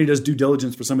 my company does due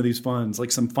diligence for some of these funds,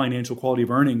 like some financial quality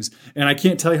of earnings. And I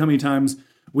can't tell you how many times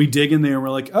we dig in there and we're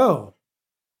like, oh,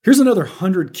 here's another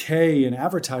 $100K in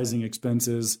advertising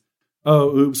expenses.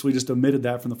 Oh, oops, we just omitted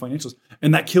that from the financials.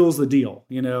 And that kills the deal,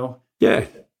 Yeah.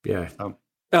 Yeah.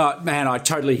 Man, I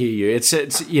totally hear you. It's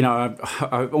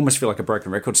I almost feel like a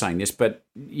broken record saying this, but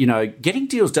getting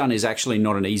deals done is actually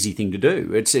not an easy thing to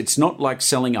do. It's not like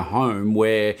selling a home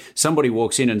where somebody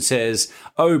walks in and says,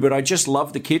 "Oh, but I just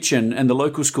love the kitchen and the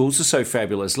local schools are so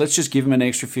fabulous. Let's just give them an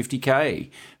extra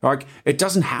 $50K." Like, it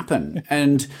doesn't happen,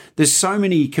 and there's so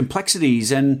many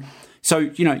complexities. And so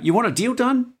you want a deal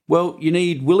done. Well, you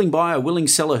need willing buyer, willing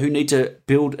seller who need to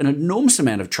build an enormous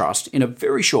amount of trust in a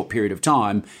very short period of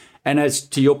time. And as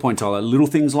to your point, Tyler, little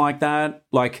things like that,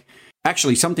 like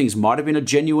actually some things might have been a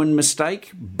genuine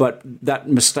mistake, but that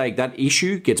mistake, that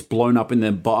issue gets blown up in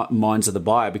the minds of the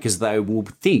buyer because they will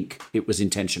think it was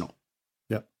intentional.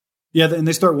 Yeah. Yeah. And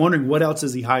they start wondering, what else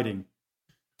is he hiding?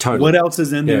 Totally. What else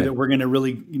is in there that we're going to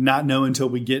really not know until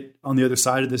we get on the other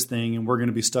side of this thing and we're going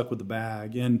to be stuck with the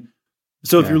bag? And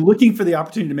so if you're looking for the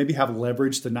opportunity to maybe have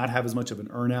leverage to not have as much of an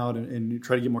earnout and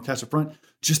try to get more cash up front,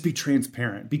 just be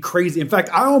transparent, be crazy. In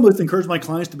fact, I almost encourage my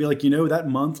clients to be like, that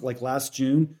month, like last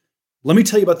June, let me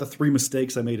tell you about the 3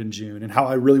 mistakes I made in June and how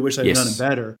I really wish I'd done it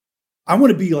better. I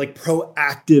want to be like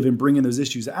proactive in bringing those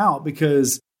issues out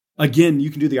because, again,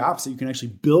 you can do the opposite. You can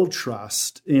actually build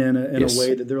trust in a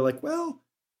way that they're like, well,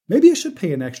 maybe I should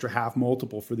pay an extra half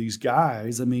multiple for these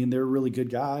guys. I mean, they're really good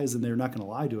guys and they're not going to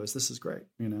lie to us. This is great,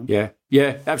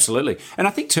 Yeah, absolutely. And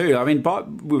I think too,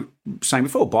 we were saying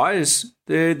before, buyers,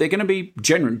 they're going to be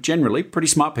generally pretty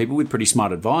smart people with pretty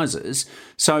smart advisors.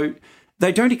 So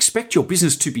they don't expect your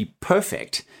business to be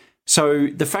perfect. So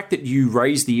the fact that you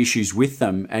raise the issues with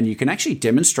them and you can actually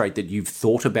demonstrate that you've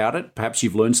thought about it, perhaps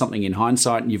you've learned something in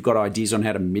hindsight and you've got ideas on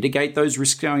how to mitigate those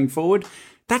risks going forward,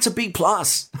 that's a big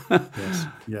plus.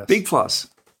 Yes. Big plus.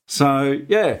 So,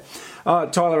 yeah.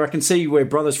 Tyler, I can see we're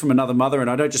brothers from another mother, and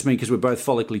I don't just mean because we're both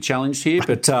follically challenged here,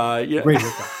 but yeah. Great.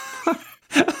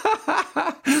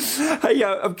 Hey,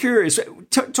 I'm curious.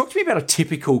 Talk to me about a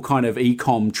typical kind of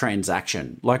e-com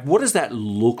transaction. Like, what does that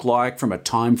look like from a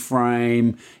time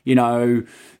frame?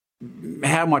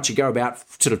 How much you go about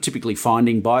sort of typically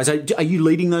finding buyers? Are you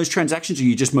leading those transactions? Or are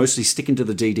you just mostly sticking to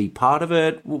the DD part of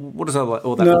it? What does all that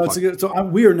look like? So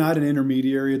we are not an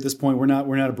intermediary at this point. We're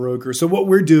not a broker. So what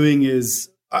we're doing is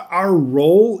our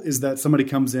role is that somebody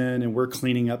comes in and we're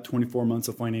cleaning up 24 months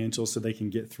of financials so they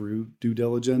can get through due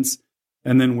diligence.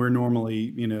 And then we're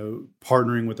normally,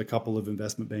 partnering with a couple of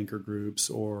investment banker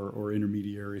groups or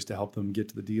intermediaries to help them get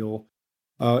to the deal.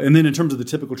 And then in terms of the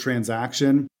typical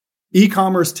transaction,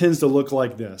 e-commerce tends to look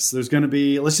like this. There's going to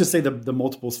be, let's just say the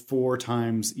multiple's 4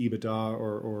 times EBITDA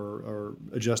or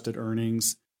adjusted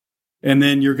earnings. And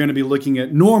then you're going to be looking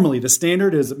at, normally the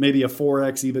standard is maybe a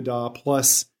 4x EBITDA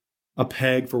plus a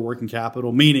peg for working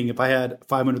capital, meaning if I had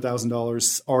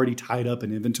 $500,000 already tied up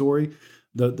in inventory,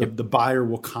 the buyer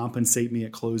will compensate me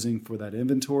at closing for that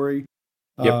inventory.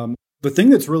 The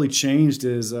thing that's really changed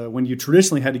is when you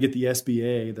traditionally had to get the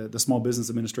SBA, the Small Business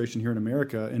Administration here in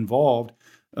America, involved,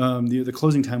 the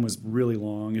closing time was really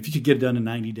long. If you could get it done in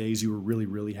 90 days, you were really,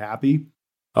 really happy.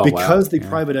 Because the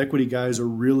private equity guys are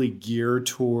really geared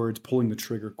towards pulling the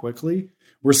trigger quickly,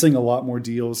 we're seeing a lot more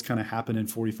deals kind of happen in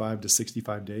 45 to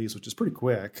 65 days, which is pretty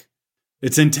quick.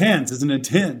 It's intense. It's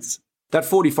intense. That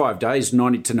 45 days,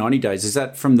 90 to 90 days, is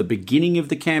that from the beginning of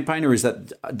the campaign or is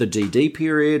that the DD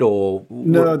period or?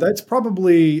 No, that's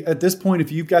probably at this point, if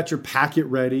you've got your packet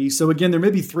ready. So again, there may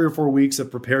be 3 or 4 weeks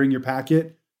of preparing your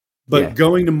packet, but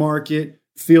going to market,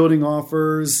 fielding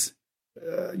offers,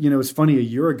 it's funny, a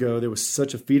year ago, there was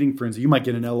such a feeding frenzy. You might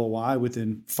get an LOI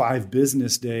within 5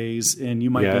 business days and you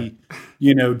might be,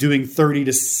 doing 30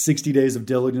 to 60 days of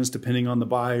diligence depending on the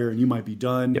buyer and you might be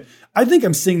done. Yep. I think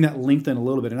I'm seeing that lengthen a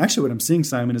little bit. And actually what I'm seeing,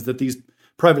 Simon, is that these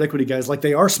private equity guys, like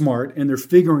they are smart and they're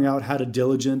figuring out how to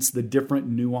diligence the different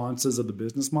nuances of the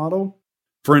business model.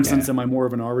 For instance, am I more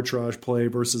of an arbitrage play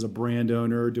versus a brand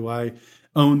owner? Do I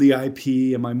own the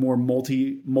IP? Am I more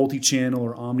multi-channel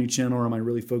or omni-channel, or am I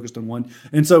really focused on one?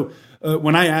 And so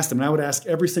when I asked them, and I would ask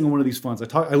every single one of these funds,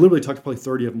 I literally talked to probably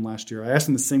 30 of them last year. I asked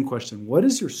them the same question: what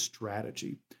is your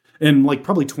strategy? And like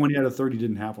probably 20 out of 30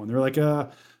 didn't have one. They're like,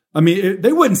 I mean,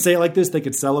 they wouldn't say it like this. They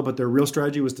could sell it, but their real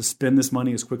strategy was to spend this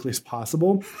money as quickly as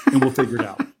possible, and we'll figure it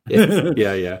out.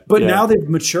 Yeah. But now they've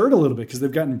matured a little bit because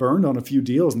they've gotten burned on a few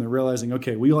deals, and they're realizing,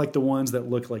 okay, we like the ones that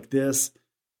look like this.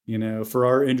 You know, for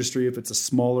our industry, if it's a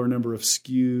smaller number of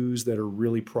SKUs that are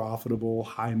really profitable,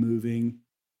 high moving,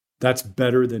 that's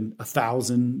better than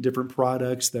 1,000 different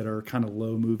products that are kind of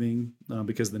low moving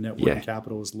because the net working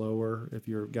capital is lower if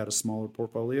you've got a smaller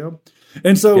portfolio.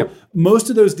 And so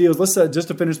most of those deals, let's say, just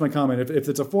to finish my comment, if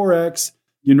it's a 4X,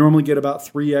 you normally get about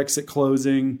 3X at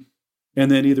closing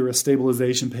and then either a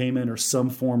stabilization payment or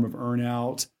some form of earn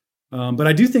out. But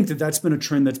I do think that that's been a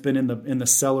trend that's been in the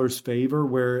seller's favor,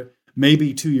 where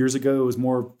maybe 2 years ago, it was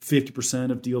more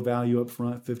 50% of deal value up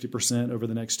front, 50% over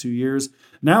the next 2 years.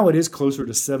 Now it is closer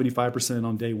to 75%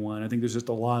 on day one. I think there's just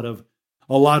a lot of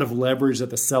leverage that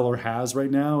the seller has right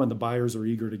now, and the buyers are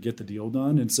eager to get the deal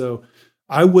done. And so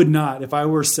I would not, if I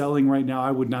were selling right now,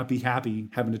 I would not be happy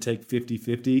having to take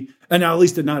 50-50. And now, at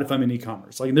least not if I'm in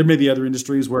e-commerce. Like, there may be other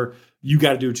industries where you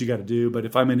got to do what you got to do. But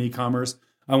if I'm in e-commerce,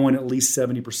 I want at least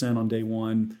 70% on day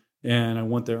one. And I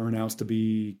want the earnouts to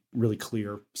be really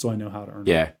clear so I know how to earn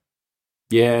it.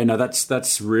 Yeah, no,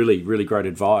 that's really, really great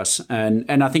advice. And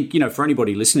I think, you know, for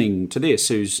anybody listening to this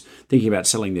who's thinking about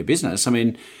selling their business, I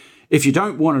mean, if you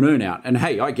don't want an earnout, and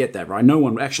hey, I get that, right? No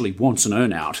one actually wants an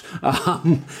earnout.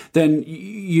 Then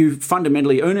you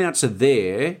fundamentally, earnouts are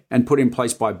there and put in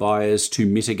place by buyers to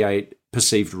mitigate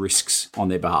perceived risks on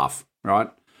their behalf, right?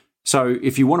 So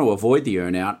if you want to avoid the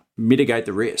earnout, mitigate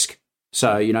the risk.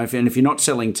 So, you know, if you're not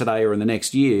selling today or in the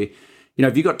next year, you know,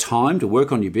 if you've got time to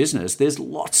work on your business, there's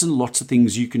lots and lots of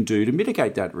things you can do to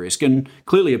mitigate that risk. And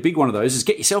clearly a big one of those is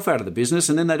get yourself out of the business,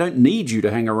 and then they don't need you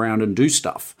to hang around and do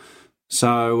stuff.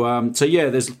 So yeah,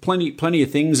 there's plenty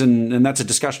of things, and that's a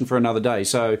discussion for another day.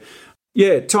 So,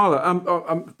 yeah, Tyler,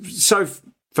 I'm so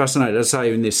fascinated, I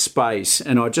say, in this space,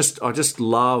 and I just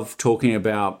love talking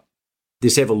about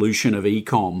this evolution of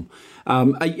e-com.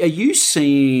 Are you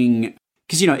seeing...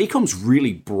 Because, you know, e-com's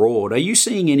really broad. Are you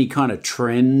seeing any kind of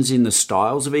trends in the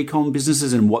styles of e-com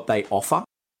businesses and what they offer?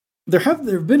 There have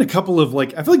been a couple of,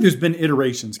 like, I feel like there's been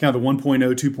iterations, kind of the 1.0,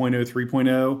 2.0,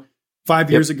 3.0.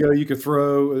 5 years ago, you could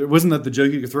throw, it wasn't that the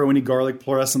joke, you could throw any garlic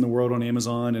press in the world on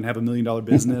Amazon and have $1 million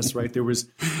business, right? There was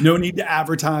no need to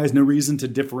advertise, no reason to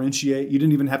differentiate. You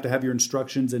didn't even have to have your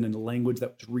instructions in a language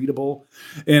that was readable.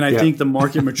 And I think the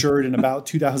market matured in about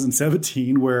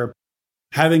 2017, where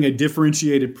having a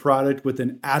differentiated product with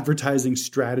an advertising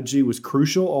strategy was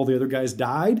crucial. All the other guys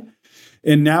died.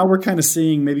 And now we're kind of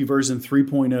seeing maybe version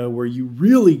 3.0, where you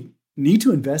really need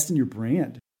to invest in your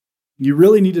brand. You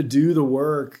really need to do the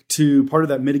work to, part of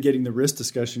that mitigating the risk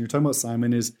discussion you're talking about,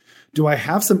 Simon, is, do I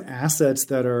have some assets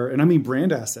that are, and I mean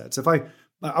brand assets. I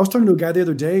was talking to a guy the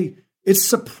other day, it's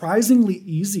surprisingly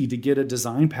easy to get a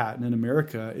design patent in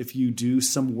America if you do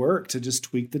some work to just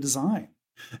tweak the design.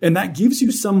 And that gives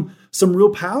you some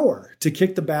real power to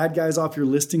kick the bad guys off your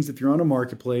listings if you're on a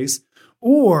marketplace,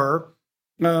 or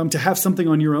to have something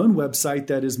on your own website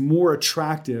that is more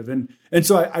attractive. And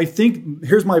so I think,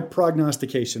 here's my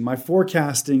prognostication. My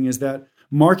forecasting is that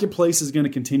marketplace is going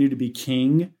to continue to be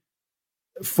king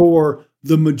for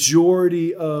the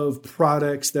majority of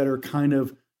products that are kind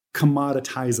of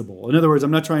commoditizable. In other words,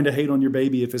 I'm not trying to hate on your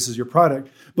baby if this is your product,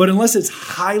 but unless it's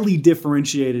highly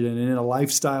differentiated and in a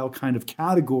lifestyle kind of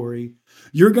category,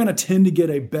 you're going to tend to get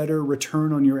a better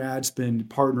return on your ad spend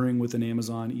partnering with an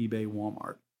Amazon, eBay,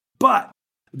 Walmart. But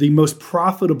the most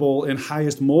profitable and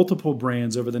highest multiple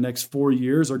brands over the next 4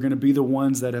 years are going to be the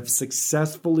ones that have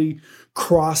successfully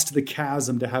crossed the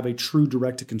chasm to have a true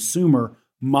direct-to-consumer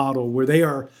model, where they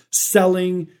are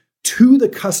selling to the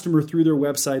customer through their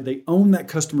website. They own that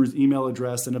customer's email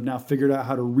address and have now figured out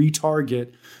how to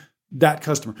retarget that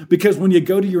customer. Because when you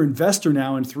go to your investor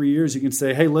now in 3 years, you can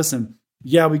say, hey, listen,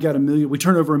 yeah, we got $1 million. We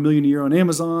turn over $1 million a year on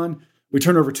Amazon. We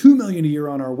turn over $2 million a year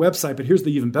on our website. But here's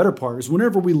the even better part, is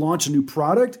whenever we launch a new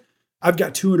product, I've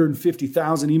got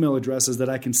 250,000 email addresses that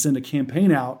I can send a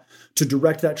campaign out to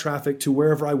direct that traffic to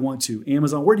wherever I want to.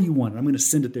 Amazon, where do you want it? I'm going to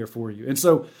send it there for you. And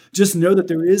so just know that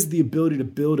there is the ability to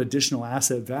build additional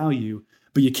asset value,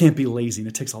 but you can't be lazy. And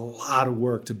it takes a lot of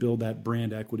work to build that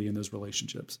brand equity in those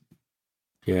relationships.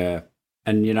 Yeah.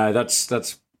 And, you know,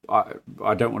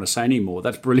 I don't want to say any more.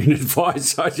 That's brilliant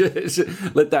advice. I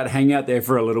just let that hang out there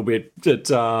for a little bit.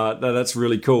 That's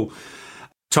really cool.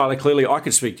 Tyler, clearly I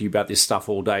could speak to you about this stuff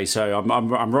all day, so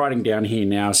I'm writing down here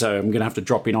now. So I'm going to have to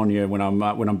drop in on you when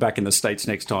I'm back in the States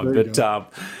next time. But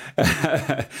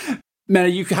man, are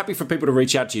you happy for people to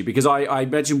reach out to you? Because I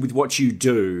imagine with what you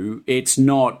do, it's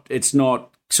not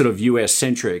sort of US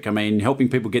centric. I mean, helping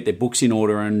people get their books in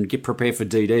order and get prepared for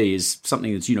DD is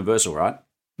something that's universal, right?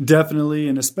 Definitely.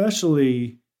 And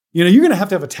especially, you're going to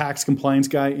have a tax compliance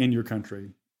guy in your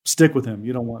country. Stick with him.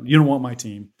 You don't want my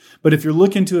team. But if you're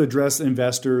looking to address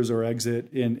investors or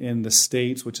exit in the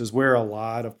States, which is where a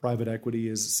lot of private equity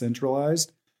is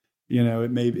centralized,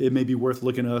 it may be worth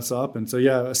looking us up. And so,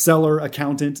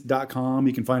 selleraccountant.com.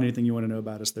 You can find anything you want to know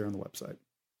about us there on the website.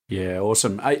 Yeah,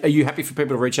 awesome. Are you happy for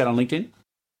people to reach out on LinkedIn?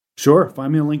 Sure.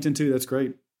 Find me on LinkedIn too. That's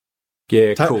great.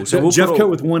 Yeah, cool. So Jeff Coat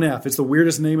with one F. It's the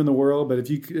weirdest name in the world, but if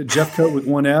you Jeff Coat with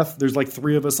one F, there's like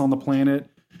 3 of us on the planet.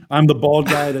 I'm the bald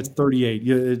guy that's 38.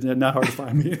 It's not hard to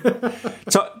find me.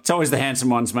 It's always the handsome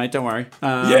ones, mate. Don't worry.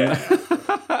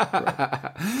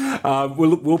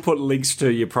 We'll put links to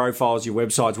your profiles, your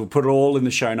websites. We'll put it all in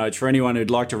the show notes for anyone who'd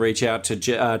like to reach out to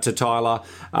Tyler.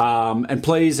 And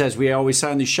please, as we always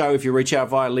say on this show, if you reach out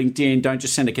via LinkedIn, don't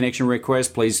just send a connection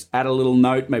request. Please add a little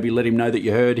note. Maybe let him know that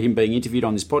you heard him being interviewed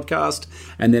on this podcast,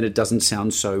 and then it doesn't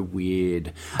sound so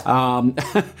weird.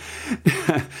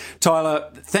 Tyler,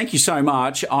 thank you so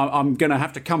much. I'm going to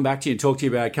have to come back to you and talk to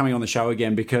you about coming on the show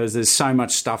again, because there's so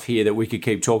much stuff here that we could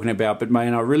keep talking about. But,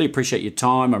 man, I really appreciate your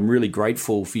time. I'm really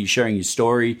grateful for you sharing your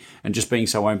story and just being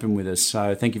so open with us.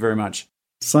 So thank you very much.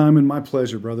 Simon, my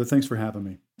pleasure, brother. Thanks for having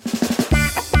me.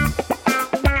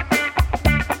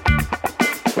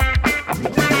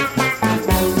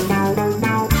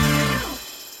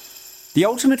 The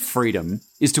ultimate freedom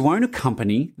is to own a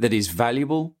company that is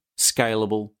valuable,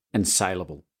 scalable, and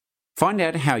saleable. Find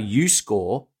out how you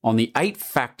score on the 8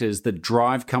 factors that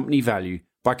drive company value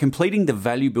by completing the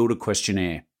Value Builder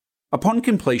questionnaire. Upon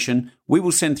completion, we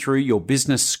will send through your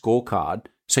business scorecard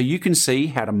so you can see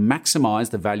how to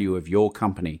maximize the value of your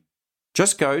company.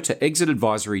 Just go to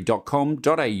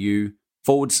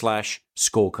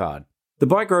exitadvisory.com.au/scorecard. The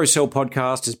Buy, Grow, Sell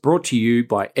podcast is brought to you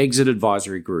by Exit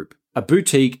Advisory Group, a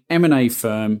boutique M&A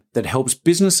firm that helps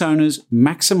business owners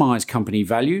maximize company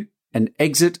value and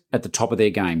exit at the top of their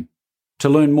game. To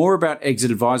learn more about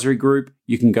Exit Advisory Group,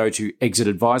 you can go to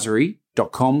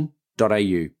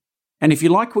exitadvisory.com.au. And if you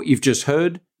like what you've just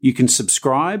heard, you can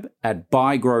subscribe at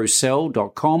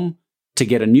buygrowsell.com to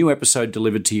get a new episode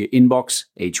delivered to your inbox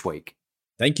each week.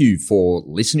 Thank you for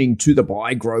listening to the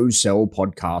Buy, Grow, Sell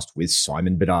podcast with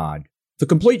Simon Bedard. For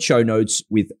complete show notes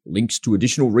with links to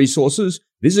additional resources,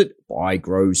 visit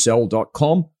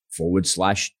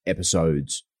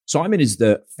buygrowsell.com/episodes. Simon is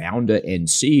the founder and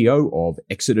CEO of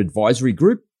Exit Advisory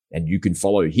Group, and you can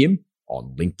follow him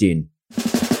on LinkedIn.